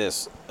give you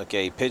this.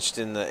 Okay, he pitched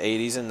in the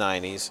 80s and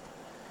 90s.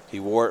 He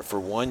wore it for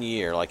 1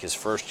 year, like his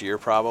first year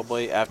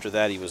probably. After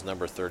that, he was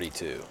number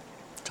 32.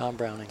 Tom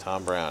Browning.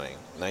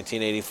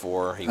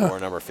 1984, he wore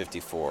number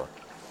 54.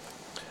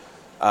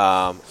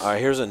 All right,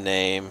 here's a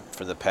name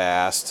from the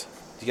past.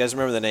 Do you guys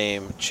remember the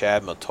name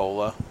Chad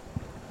Mottola?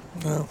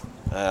 No.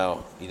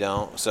 Oh, you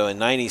don't? So in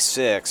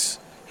 96,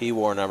 he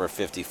wore number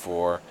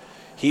 54.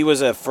 He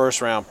was a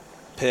first-round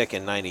pick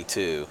in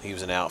 92. He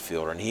was an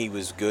outfielder, and he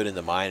was good in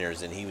the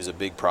minors, and he was a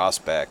big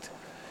prospect,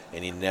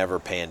 and he never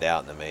panned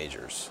out in the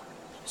majors.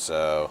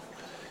 So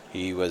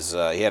he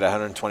had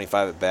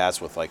 125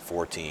 at-bats with like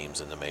 4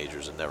 teams in the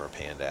majors and never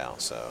panned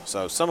out.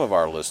 So some of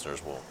our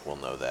listeners will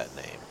know that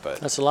name. But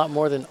That's a lot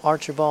more than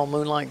Archibald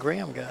Moonlight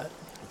Graham got.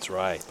 That's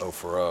right, 0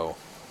 for 0.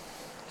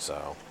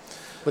 So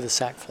With a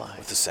sac fly.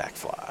 with the sac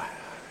fly,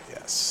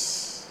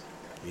 yes.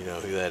 You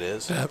know who that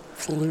is?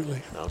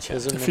 Absolutely. Okay.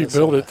 Chisholm, If you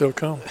build it, Minnesota. they'll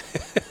come.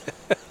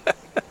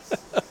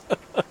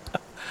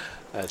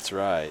 That's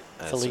right.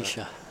 That's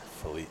Felicia.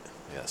 Right.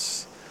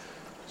 Yes.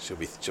 She'll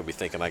be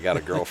thinking I got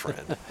a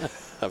girlfriend.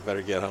 I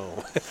better get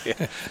home.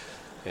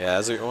 Yeah,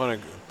 that's one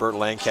of Burt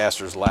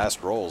Lancaster's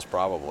last roles,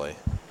 probably.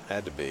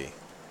 Had to be.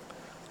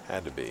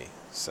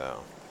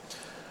 So,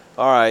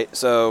 all right.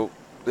 So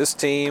this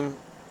team,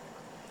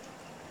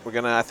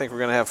 I think we're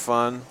gonna have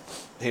fun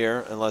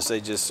here, unless they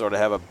just sort of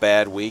have a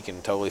bad week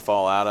and totally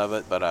fall out of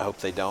it. But I hope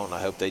they don't.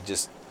 I hope they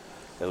just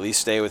at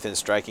least stay within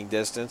striking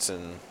distance.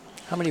 And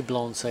How many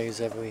blown saves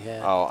have we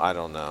had? I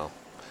don't know.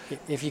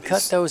 If you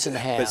cut those in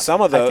half,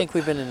 some of I think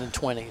we've been in the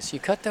 20s. You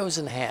cut those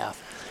in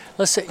half.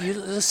 Let's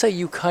say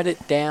you cut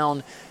it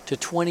down to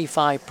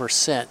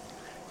 25%.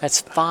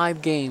 That's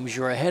 5 games.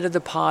 You're ahead of the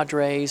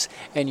Padres,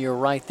 and you're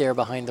right there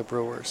behind the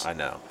Brewers. I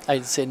know.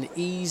 It's an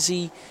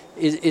easy.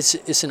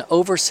 It's an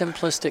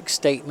oversimplistic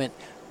statement,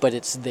 but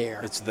it's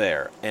there. It's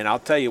there. And I'll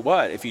tell you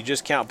what, if you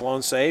just count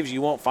blown saves,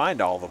 you won't find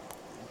all the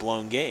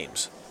blown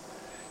games.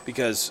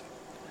 Because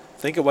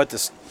think of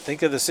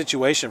the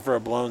situation for a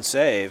blown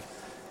save,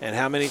 and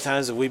how many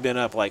times have we been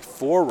up like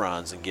 4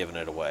 runs and given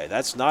it away?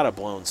 That's not a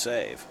blown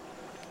save.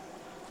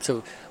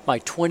 So my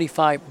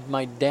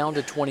down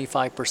to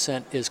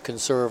 25% is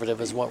conservative,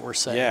 is what we're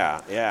saying.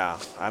 Yeah.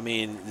 I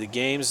mean, the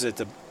games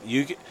that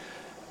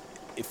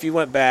if you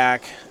went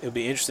back, it would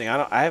be interesting.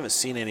 I haven't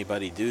seen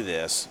anybody do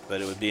this,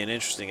 but it would be an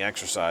interesting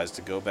exercise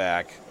to go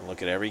back and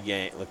look at every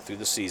game, look through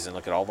the season,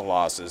 look at all the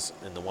losses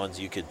and the ones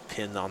you could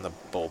pin on the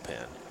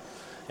bullpen,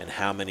 and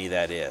how many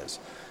that is.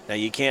 Now,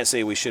 you can't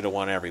say we should have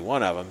won every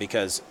one of them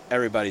because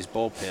everybody's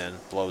bullpen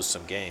blows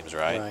some games,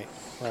 right?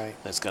 Right.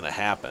 That's going to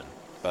happen.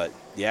 But,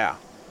 yeah.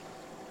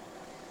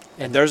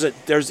 And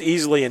there's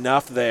easily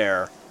enough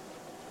there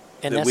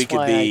And that that's we could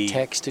why be I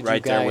texted right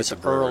you there with guys the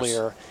Brewers.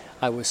 earlier.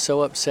 I was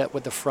so upset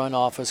with the front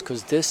office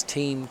because this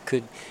team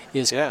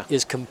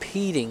is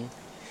competing,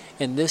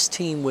 and this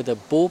team with a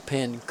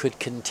bullpen could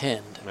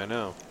contend. I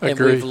know. And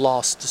Agree. we've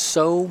lost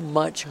so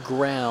much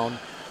ground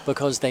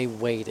because they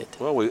waited.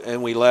 Well,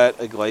 we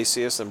let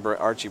Iglesias and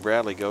Archie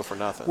Bradley go for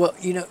nothing. Well,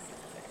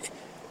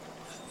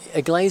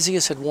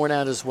 Iglesias had worn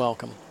out his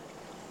welcome.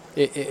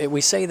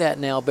 We say that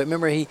now, but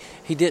remember he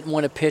didn't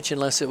want to pitch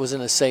unless it was in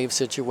a save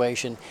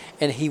situation,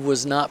 and he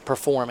was not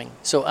performing.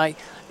 So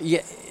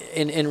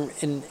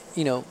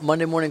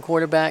Monday morning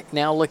quarterback,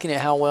 now looking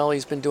at how well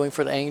he's been doing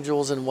for the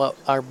Angels and what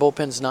our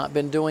bullpen's not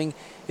been doing,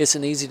 it's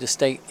an easy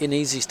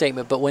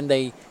statement. But when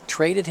they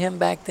traded him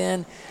back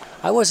then,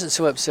 I wasn't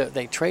so upset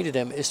they traded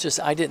him. It's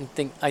just I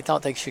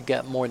thought they should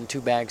get more than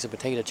 2 bags of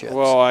potato chips.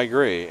 Well, I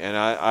agree, and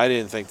I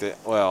didn't think that.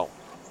 Well,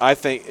 I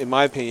think, in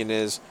my opinion,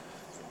 is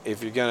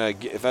if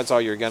that's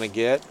all you're gonna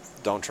get,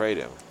 don't trade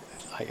him.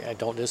 I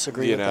don't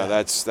disagree with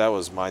that. That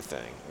was my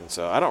thing, and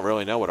so I don't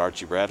really know what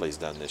Archie Bradley's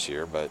done this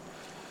year, but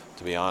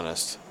to be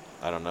honest,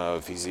 I don't know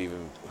if he's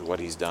even what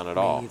he's done at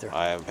Me all. either.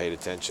 I haven't paid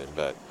attention,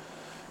 but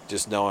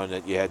just knowing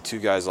that you had 2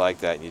 guys like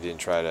that and you didn't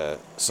try to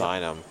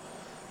sign them,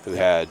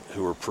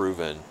 who were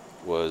proven,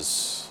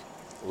 was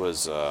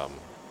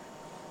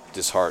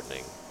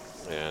disheartening,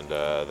 and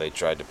they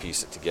tried to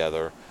piece it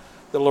together.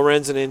 The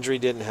Lorenzen injury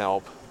didn't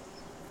help.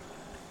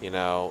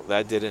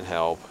 That didn't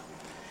help.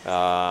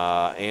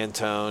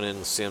 Antone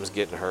and Sims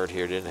getting hurt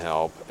here didn't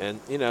help. And,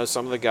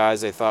 some of the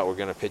guys they thought were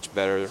going to pitch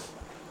better,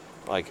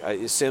 like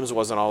Sims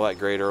wasn't all that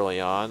great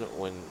early on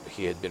when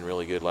he had been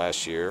really good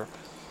last year.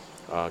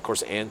 Of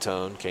course,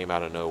 Antone came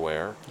out of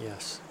nowhere.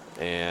 Yes.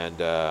 And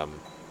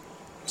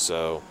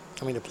so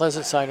I mean, the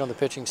pleasant sight on the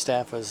pitching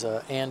staff was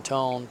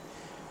Antone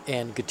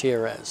and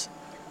Gutierrez.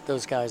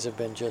 Those guys have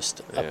been just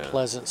a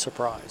pleasant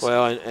surprise.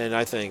 Well, and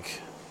I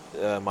think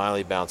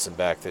Miley bouncing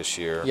back this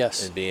year.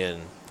 Yes. And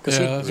being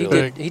because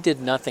he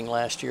did nothing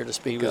last year to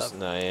speak of.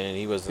 No, and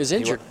he wasn't. He was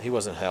injured. He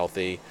wasn't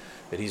healthy,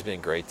 but he's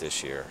been great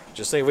this year.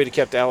 Just think if we'd have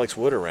kept Alex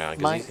Wood around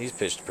because he's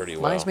pitched pretty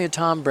well. Reminds me of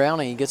Tom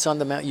Browning. He gets on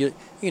the mound. You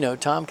know,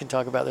 Tom can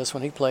talk about this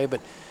when he played,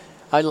 but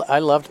I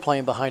loved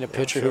playing behind a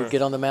pitcher who would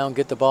get on the mound,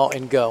 get the ball,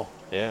 and go.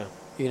 Yeah.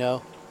 You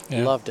know,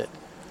 loved it.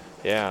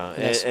 Yeah,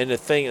 and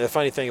the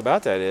funny thing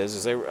about that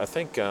is I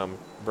think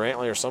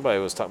Brantley or somebody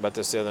was talking about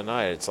this the other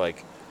night. It's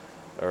like,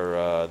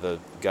 or the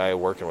guy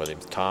working with him,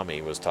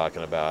 Tommy, was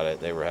talking about it.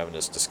 They were having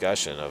this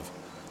discussion of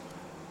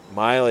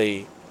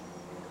Miley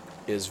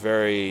is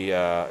very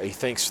he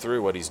thinks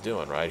through what he's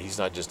doing, right? He's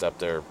not just up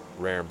there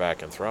rearing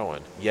back and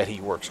throwing. Yet he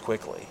works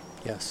quickly.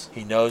 Yes.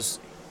 He knows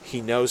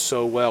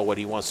so well what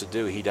he wants to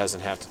do. He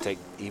doesn't have to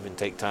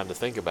take time to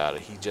think about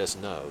it. He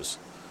just knows.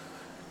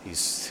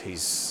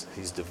 He's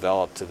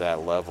developed to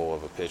that level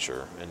of a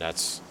pitcher, and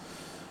that's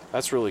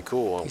really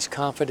cool. He's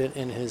confident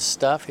in his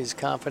stuff. He's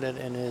confident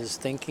in his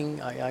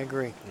thinking. I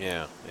agree.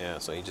 Yeah.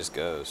 So he just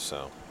goes.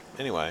 So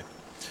anyway,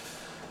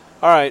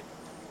 all right.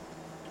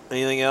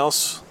 Anything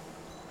else?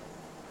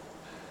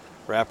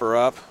 Wrap her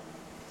up.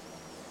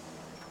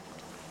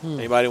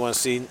 Anybody want to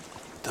see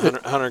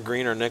Hunter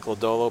Green or Nick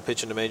Lodolo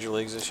pitch in the major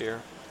leagues this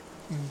year?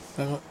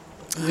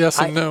 Yes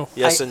and no.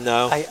 Yes and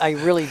no. I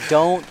really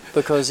don't,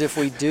 because if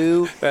we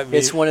do,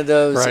 it's one of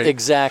those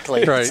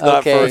exactly. Right.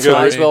 Okay, so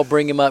might as well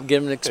bring him up,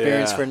 give him an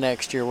experience for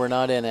next year. We're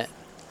not in it.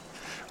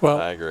 Well,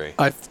 I agree.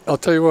 I'll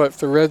tell you what, if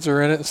the Reds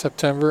are in it in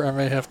September, I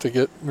may have to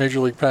get Major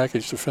League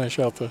Package to finish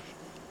out the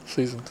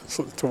season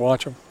to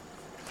watch them.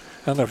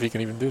 I don't know if you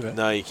can even do that.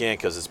 No, you can't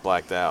because it's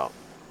blacked out.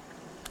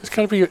 It's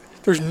got to be.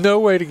 There's no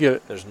way to get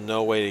it. There's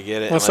no way to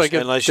get it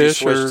unless you Dish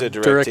switch or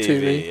to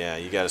DirecTV. Yeah,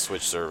 you got to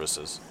switch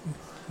services.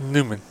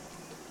 Newman.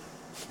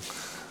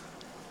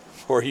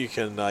 Or you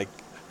can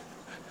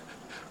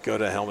go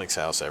to Helmick's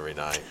house every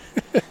night.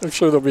 I'm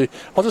sure they'll be.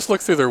 I'll just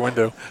look through their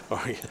window.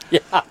 Yeah,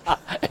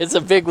 it's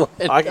a big one.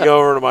 I can go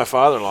over to my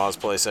father-in-law's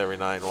place every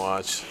night and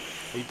watch.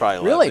 He'd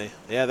probably let me.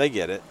 Yeah, they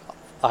get it.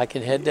 I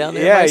can head down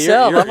there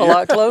myself. I'm a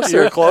lot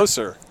closer. You're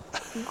closer.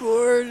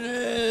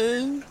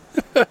 Gordon.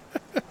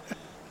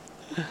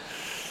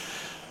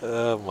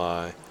 Oh,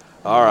 my.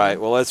 All right,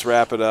 well, let's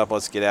wrap it up.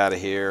 Let's get out of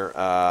here.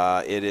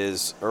 It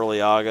is early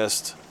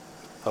August.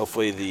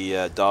 Hopefully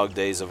the dog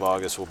days of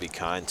August will be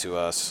kind to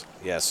us.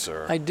 Yes,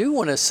 sir. I do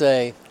want to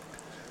say,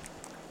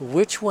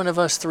 which one of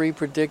us three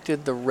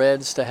predicted the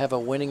Reds to have a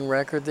winning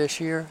record this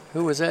year?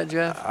 Who was that,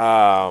 Jeff?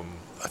 I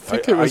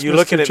think it was are you Mr.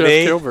 looking at Jeff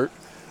me? Gilbert.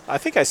 I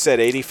think I said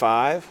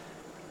 85.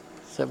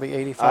 So it'd be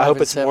 85 I hope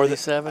and it's more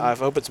 77? I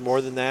hope it's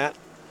more than that.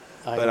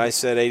 But I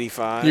said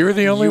 85. You were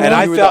the only one. And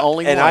I You were felt, the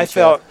only and one, I Jeff.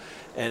 felt,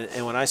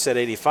 and when I said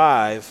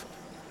 85,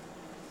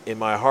 in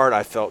my heart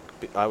I felt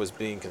I was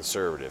being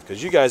conservative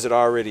because you guys had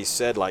already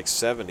said like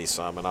 70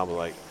 some, and I was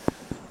like,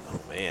 oh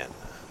man,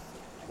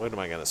 what am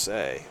I going to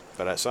say?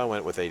 But so I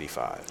went with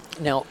 85.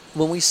 Now,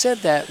 when we said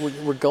that,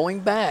 we're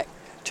going back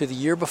to the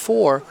year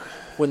before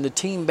when the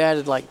team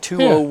batted like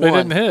 201. They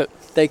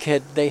didn't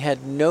hit. They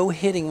had no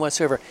hitting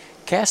whatsoever.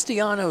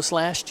 Castellanos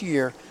last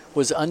year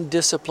was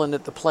undisciplined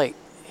at the plate.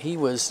 He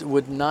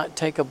would not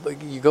take a.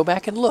 You go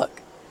back and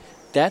look.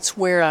 That's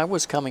where I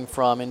was coming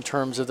from in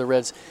terms of the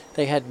Reds.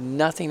 They had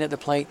nothing at the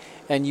plate,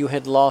 and you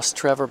had lost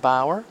Trevor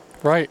Bauer.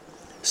 Right.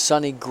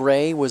 Sonny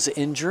Gray was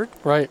injured.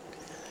 Right.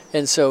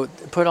 And so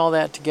put all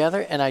that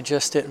together, and I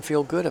just didn't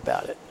feel good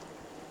about it.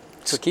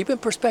 So keep in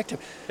perspective.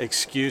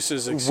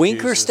 Excuses.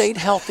 Winker stayed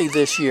healthy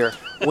this year.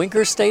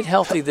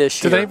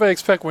 Did anybody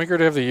expect Winker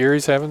to have the year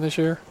he's having this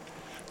year?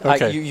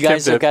 Okay. You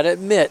guys have got to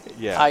admit,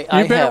 Yeah.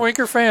 You've been a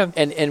Winker fan.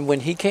 And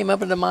when he came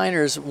up in the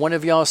minors, one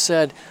of y'all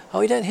said,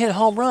 "Oh, he doesn't hit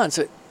home runs."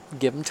 So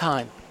give him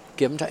time.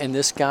 And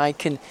this guy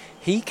can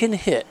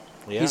hit.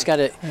 Yeah. He's got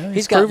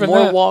he's got proven more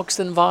that. walks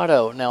than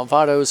Votto. Now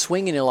Votto's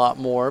swinging a lot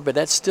more, but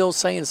that's still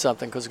saying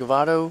something because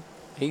Votto,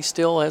 he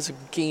still has a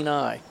keen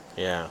eye.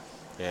 Yeah.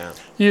 Yeah.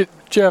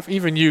 Jeff,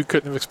 even you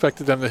couldn't have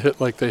expected them to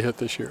hit like they hit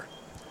this year.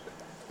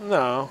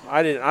 No,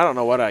 I didn't. I don't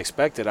know what I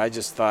expected. I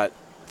just thought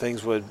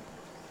things would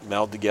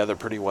meld together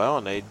pretty well,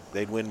 and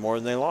they'd win more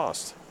than they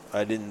lost.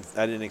 I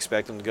didn't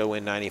expect them to go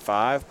win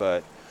 95,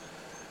 but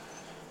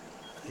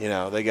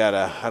they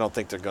gotta. I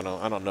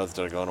don't know that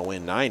they're gonna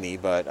win 90,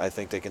 but I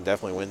think they can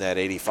definitely win that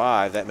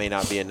 85. That may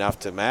not be enough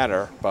to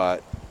matter,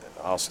 but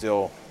I'll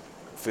still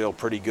feel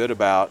pretty good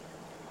about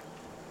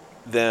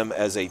them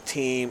as a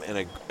team.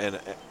 And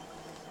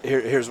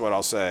here's what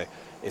I'll say: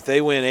 if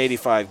they win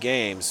 85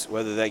 games,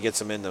 whether that gets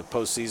them in the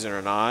postseason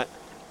or not,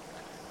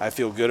 I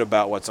feel good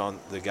about what's on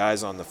the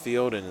guys on the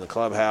field and in the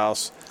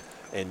clubhouse,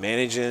 and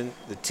managing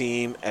the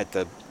team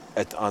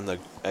on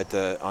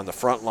the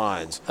front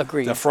lines.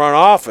 Agreed. The front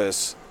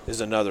office is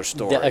another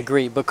story.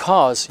 Agree,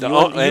 because you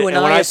and when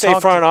I I have say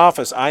talked- front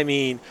office, I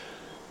mean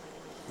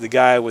the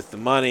guy with the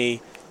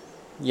money,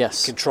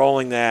 yes,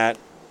 controlling that,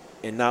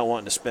 and not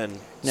wanting to spend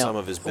Now, some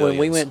of his billions. when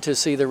we went to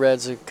see the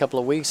Reds a couple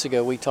of weeks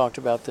ago, we talked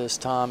about this,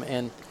 Tom,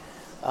 and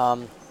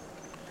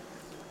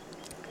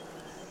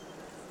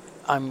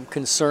I'm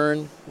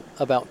concerned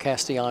about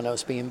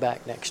Castellanos being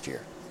back next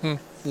year.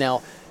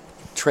 Now,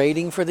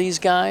 trading for these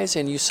guys,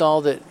 and you saw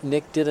that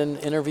Nick did an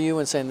interview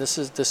and saying this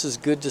is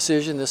good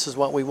decision, this is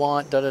what we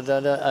want, da da da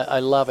da. I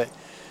love it,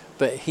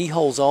 but he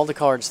holds all the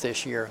cards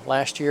this year.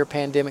 Last year,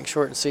 pandemic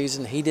shortened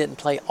season, he didn't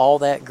play all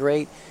that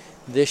great.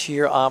 This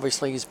year,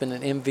 obviously, he's been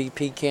an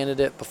MVP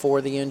candidate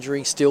before the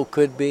injury, still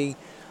could be.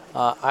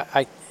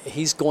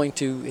 He's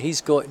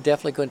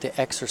definitely going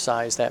to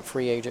exercise that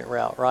free agent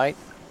route, right?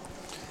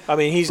 I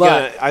mean,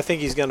 I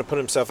think he's gonna put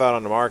himself out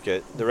on the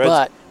market. The Reds.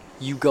 But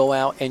you go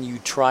out and you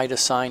try to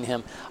sign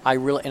him. I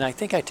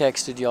think I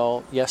texted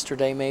y'all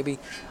yesterday. Maybe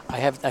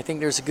I think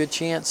there's a good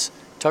chance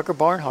Tucker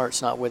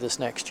Barnhart's not with us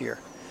next year.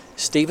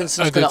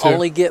 Stevenson's going to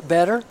only get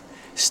better.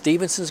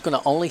 Stevenson's going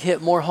to only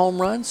hit more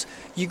home runs.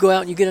 You go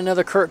out and you get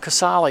another Kurt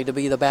Casale to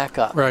be the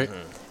backup. Right.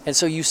 And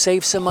so you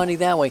save some money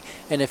that way.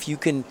 And if you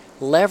can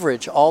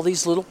leverage all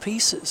these little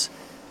pieces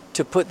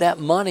to put that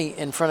money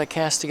in front of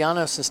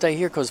Castellanos and stay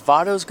here, because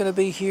Votto's going to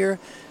be here.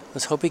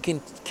 Let's hope he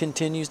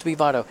continues to be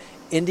Votto.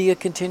 India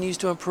continues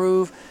to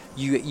improve.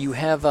 You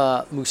have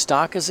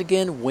Moustakas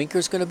again.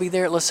 Winker's going to be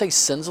there. Let's say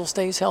Senzel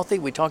stays healthy.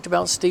 We talked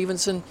about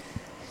Stevenson.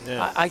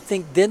 Yeah. I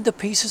think then the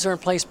pieces are in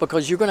place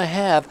because you're going to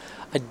have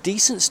a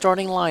decent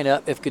starting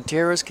lineup if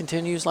Gutierrez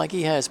continues like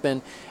he has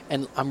been.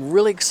 And I'm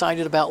really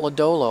excited about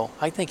Lodolo.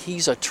 I think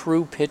he's a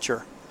true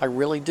pitcher. I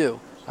really do.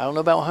 I don't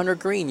know about Hunter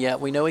Green yet.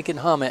 We know he can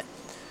hum it.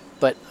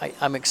 But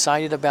I'm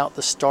excited about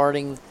the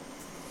starting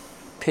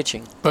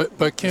pitching.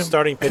 But Kim, the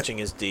starting pitching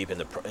is deep in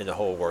the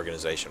whole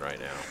organization right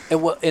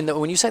now. And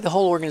when you say the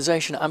whole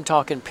organization, I'm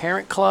talking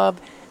parent club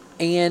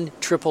and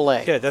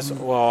AAA.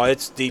 Yeah,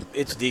 it's deep.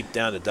 It's deep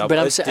down to double.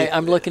 But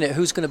I'm looking at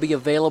who's going to be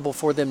available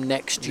for them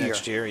next year.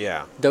 Next year,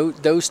 yeah.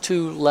 Those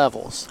two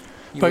levels.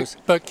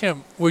 But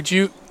Kim,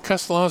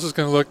 Castellanos is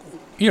going to look.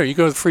 You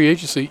go to the free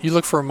agency. You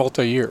look for a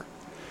multi-year.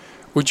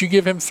 Would you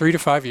give him 3 to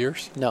 5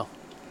 years? No.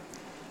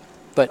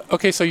 But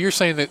okay, so you're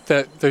saying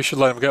that they should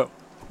let him go?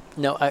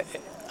 No,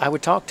 I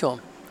would talk to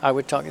him. I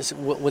would talk.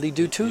 Would he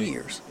do 2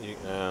 years?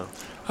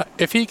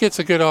 If he gets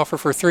a good offer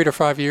for 3 to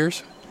 5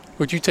 years,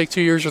 would you take 2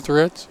 years with the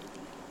Reds?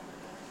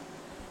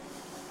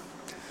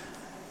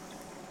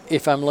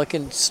 If I'm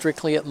looking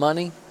strictly at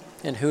money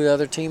and who the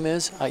other team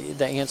is,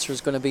 the answer is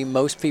going to be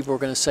most people are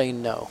going to say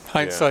no.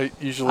 Hindsight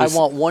usually. I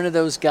want one of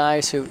those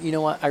guys who, you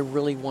know what, I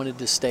really wanted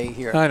to stay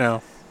here. I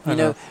know.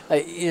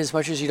 As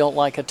much as you don't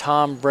like a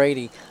Tom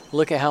Brady,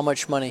 look at how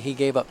much money he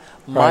gave up.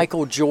 Right.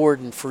 Michael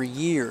Jordan for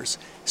years,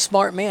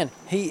 smart man.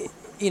 He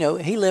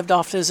lived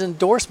off his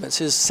endorsements.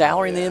 His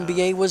salary in the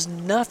NBA was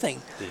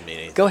nothing. Didn't mean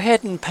anything. Go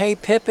ahead and pay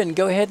Pippen.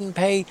 Go ahead and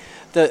pay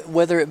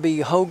whether it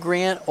be Ho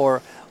Grant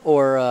or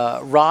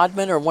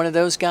Rodman or one of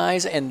those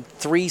guys, and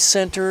 3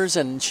 centers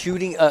and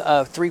shooting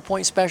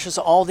 3-point specialists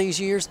all these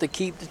years to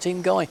keep the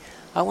team going.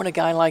 I want a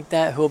guy like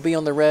that who will be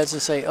on the Reds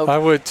and say, "Okay." I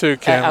would too,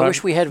 Cam. I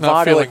wish we had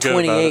Votto at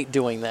 28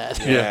 doing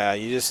that. Yeah,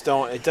 you just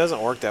don't. It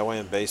doesn't work that way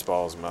in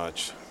baseball as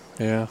much.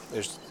 Yeah.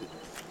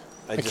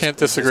 I can't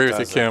disagree with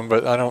you, Kim,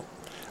 but I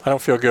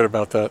don't feel good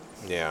about that.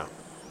 Yeah.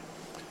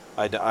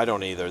 I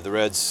don't either. The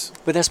Reds.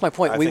 But that's my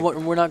point.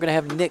 We're not going to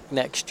have Nick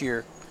next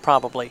year,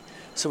 probably.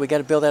 So we got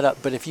to build that up.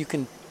 But if you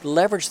can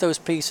leverage those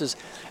pieces,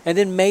 and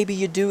then maybe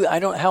you do.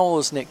 How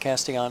old is Nick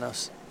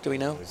Castellanos? Do we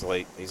know? He's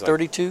late. He's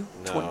 32.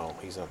 No, 20?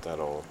 He's not that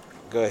old.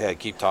 Go ahead,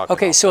 keep talking.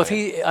 Okay, so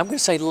I'm going to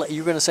say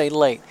you're going to say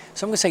late.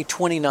 So I'm going to say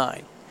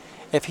 29.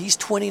 If he's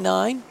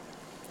 29,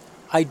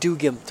 I do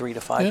give him 3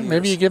 to 5 years.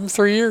 Maybe you give him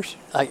 3 years.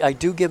 I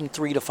do give him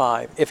 3 to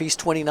 5. If he's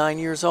 29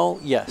 years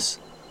old, yes.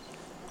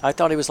 I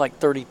thought he was like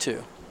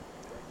 32.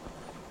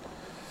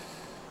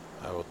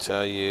 I will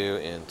tell you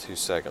in 2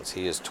 seconds.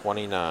 He is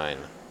 29.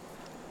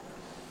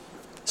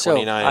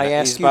 So I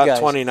ask you guys. He's about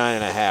 29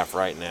 and a half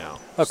right now.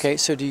 Okay,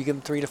 so do you give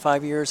him 3 to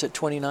 5 years at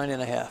 29 and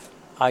a half?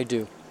 I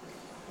do.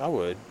 I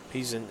would.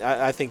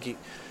 I think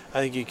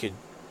you could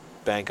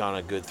bank on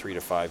a good 3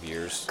 to 5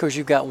 years. Because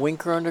you've got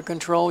Winker under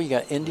control, you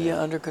got India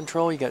under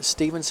control, you got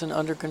Stevenson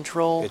under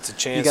control. It's a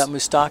chance. You got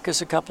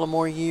Moustakas a couple of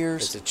more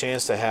years. It's a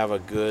chance to have a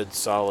good,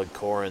 solid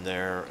core in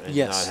there and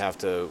not have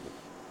to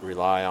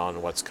rely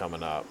on what's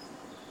coming up.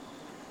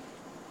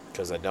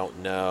 Because I don't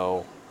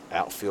know,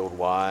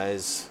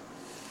 outfield-wise,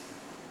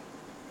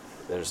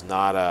 there's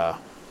not a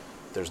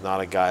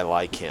guy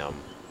like him.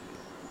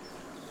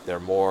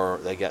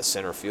 They got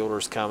center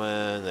fielders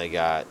coming, they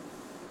got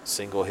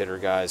single hitter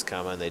guys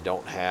coming. They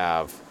don't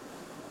have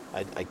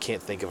I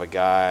can't think of a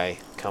guy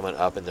coming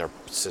up in their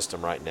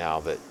system right now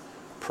that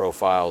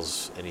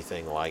profiles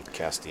anything like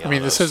Castellanos. I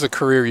mean, this is a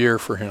career year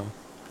for him.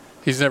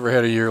 He's never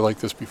had a year like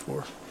this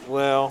before.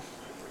 Well,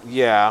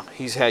 yeah,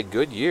 he's had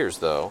good years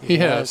though. He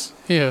has.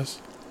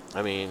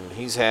 I mean,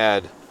 he's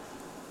had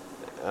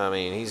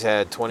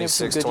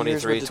 26,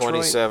 23,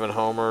 27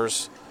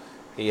 homers.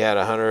 He had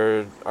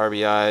 100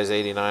 RBIs,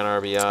 89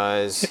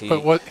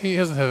 RBIs. But he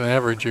hasn't had an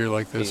average year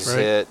like this,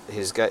 right?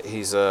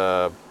 He's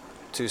a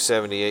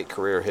 278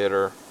 career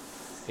hitter.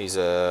 He's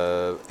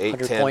a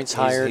 100 points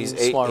higher he's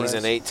than Suarez. He's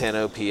an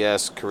 810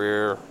 OPS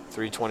career,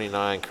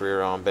 329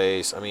 career on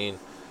base. I mean,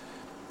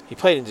 he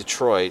played in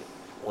Detroit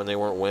when they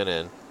weren't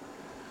winning,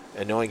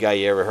 and the only guy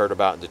you ever heard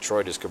about in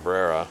Detroit is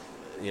Cabrera.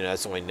 You know,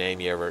 that's the only name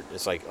you ever.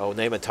 It's like, oh,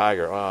 name a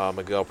Tiger. Oh,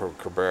 Miguel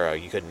Cabrera.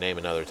 You couldn't name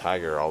another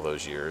Tiger all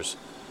those years.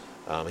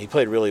 He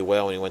played really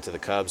well when he went to the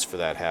Cubs for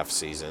that half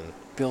season.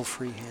 Bill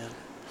Freehand.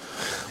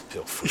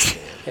 Bill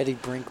Freehand. Eddie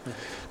Brinkman.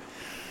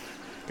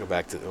 Go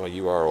back to, well,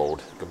 you are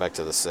old. Go back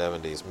to the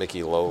 70s.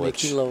 Mickey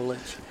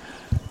Lolich.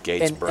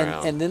 Gates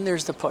Brown. And then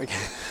there's the part.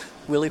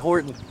 Willie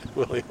Horton.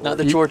 Willie Horton. Not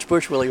the George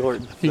Bush Willie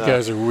Horton. You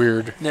guys are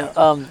weird.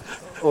 No,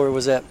 or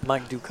was that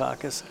Mike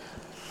Dukakis?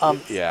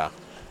 Yeah.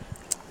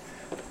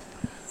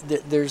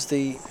 There's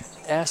the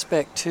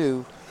aspect,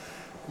 too,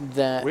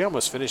 that... We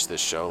almost finished this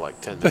show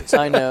like 10 minutes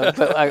I know,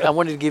 but I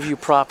wanted to give you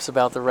props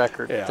about the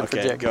record. Yeah, the okay,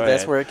 project. go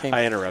That's ahead. where it came.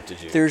 I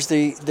interrupted you. There's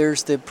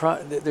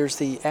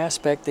the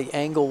aspect, the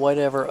angle,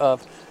 whatever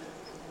of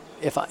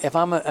if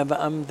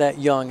I'm that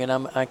young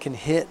and I can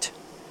hit.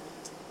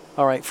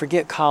 All right,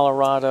 forget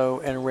Colorado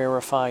and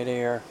rarefied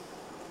air.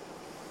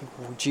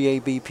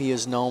 GABP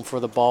is known for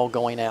the ball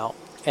going out,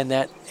 and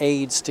that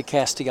aids to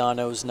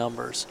Castellanos'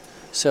 numbers.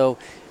 So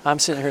I'm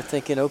sitting here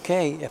thinking,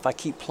 okay, if I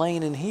keep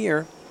playing in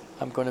here,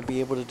 I'm going to be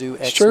able to do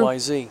X, true. Y,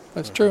 Z.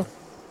 That's true.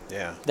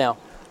 Yeah. Now,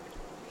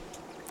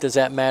 does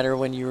that matter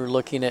when you're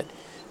looking at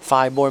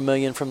 $5 more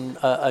million from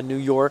a New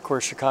York or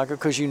Chicago?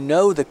 Because you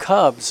know the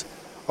Cubs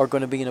are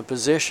going to be in a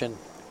position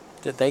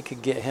that they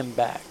could get him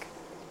back.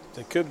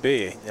 It could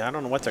be. I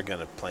don't know what they're going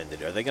to plan to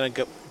do. Are they going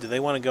to go? Do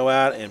they want to go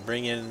out and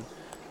bring in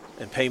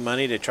and pay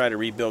money to try to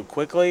rebuild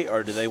quickly,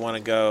 or do they want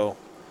to go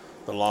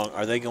the long?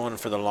 Are they going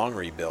for the long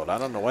rebuild? I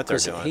don't know what they're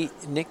doing.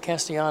 Nick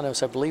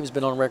Castellanos, I believe, has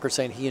been on record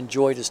saying he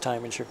enjoyed his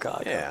time in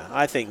Chicago. Yeah,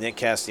 I think Nick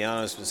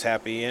Castellanos was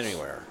happy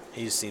anywhere.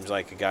 He seems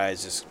like a guy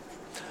that just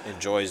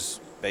enjoys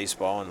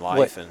baseball and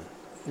life.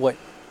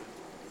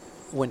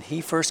 When he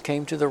first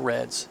came to the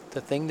Reds,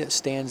 the thing that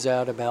stands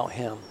out about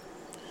him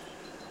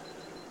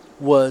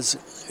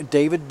was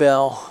David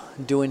Bell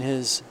doing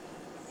his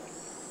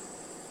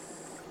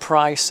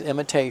Price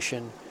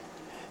imitation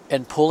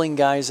and pulling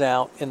guys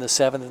out in the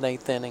 7th and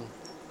 8th inning.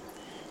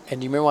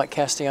 And you remember what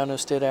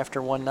Castellanos did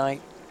after one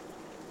night?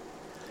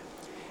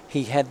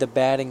 He had the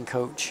batting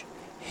coach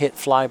hit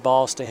fly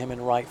balls to him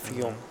in right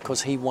field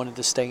because he wanted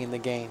to stay in the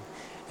game.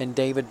 And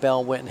David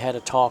Bell went and had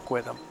a talk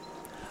with him.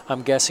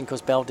 I'm guessing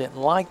because Bell didn't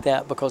like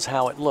that because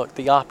how it looked,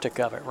 the optic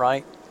of it,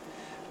 right?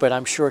 But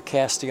I'm sure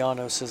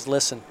Castellanos says,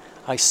 listen,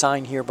 I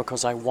signed here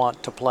because I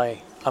want to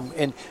play.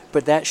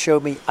 But that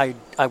showed me I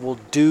will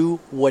do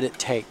what it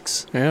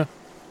takes. Yeah.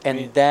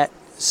 And that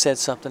said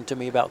something to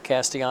me about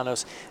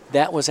Castellanos.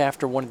 That was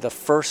after one of the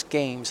first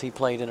games he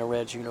played in a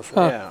Reds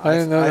uniform. Huh. I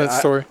didn't know that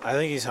story. I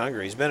think he's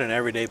hungry. He's been an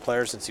everyday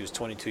player since he was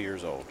 22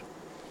 years old.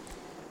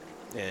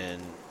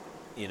 And,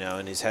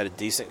 and he's had a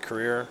decent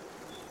career.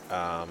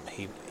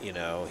 He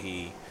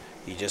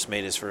just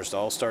made his first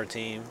All-Star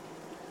team.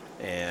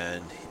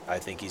 And I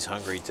think he's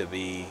hungry to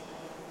be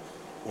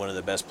one of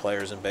the best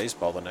players in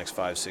baseball the next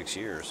 5-6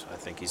 years. I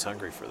think he's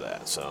hungry for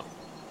that. So,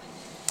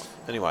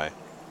 anyway,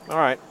 all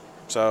right.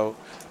 So,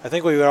 I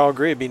think we would all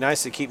agree it'd be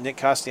nice to keep Nick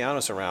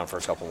Castellanos around for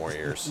a couple more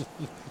years.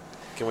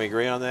 Can we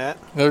agree on that?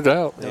 No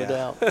doubt. No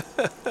doubt.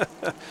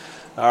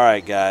 All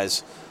right,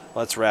 guys.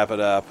 Let's wrap it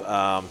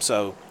up.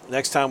 So,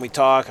 next time we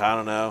talk, I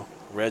don't know.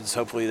 Reds,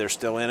 hopefully they're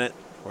still in it.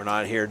 We're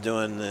not here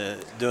doing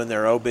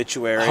their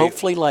obituary.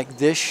 Hopefully, like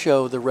this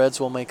show, the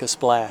Reds will make a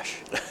splash.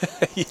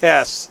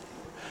 Yes.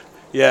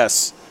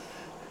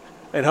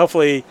 And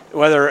hopefully,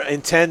 whether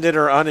intended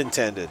or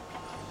unintended.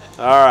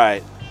 All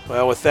right.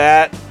 Well, with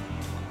that,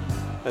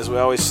 as we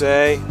always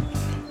say,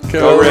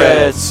 Go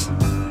Reds.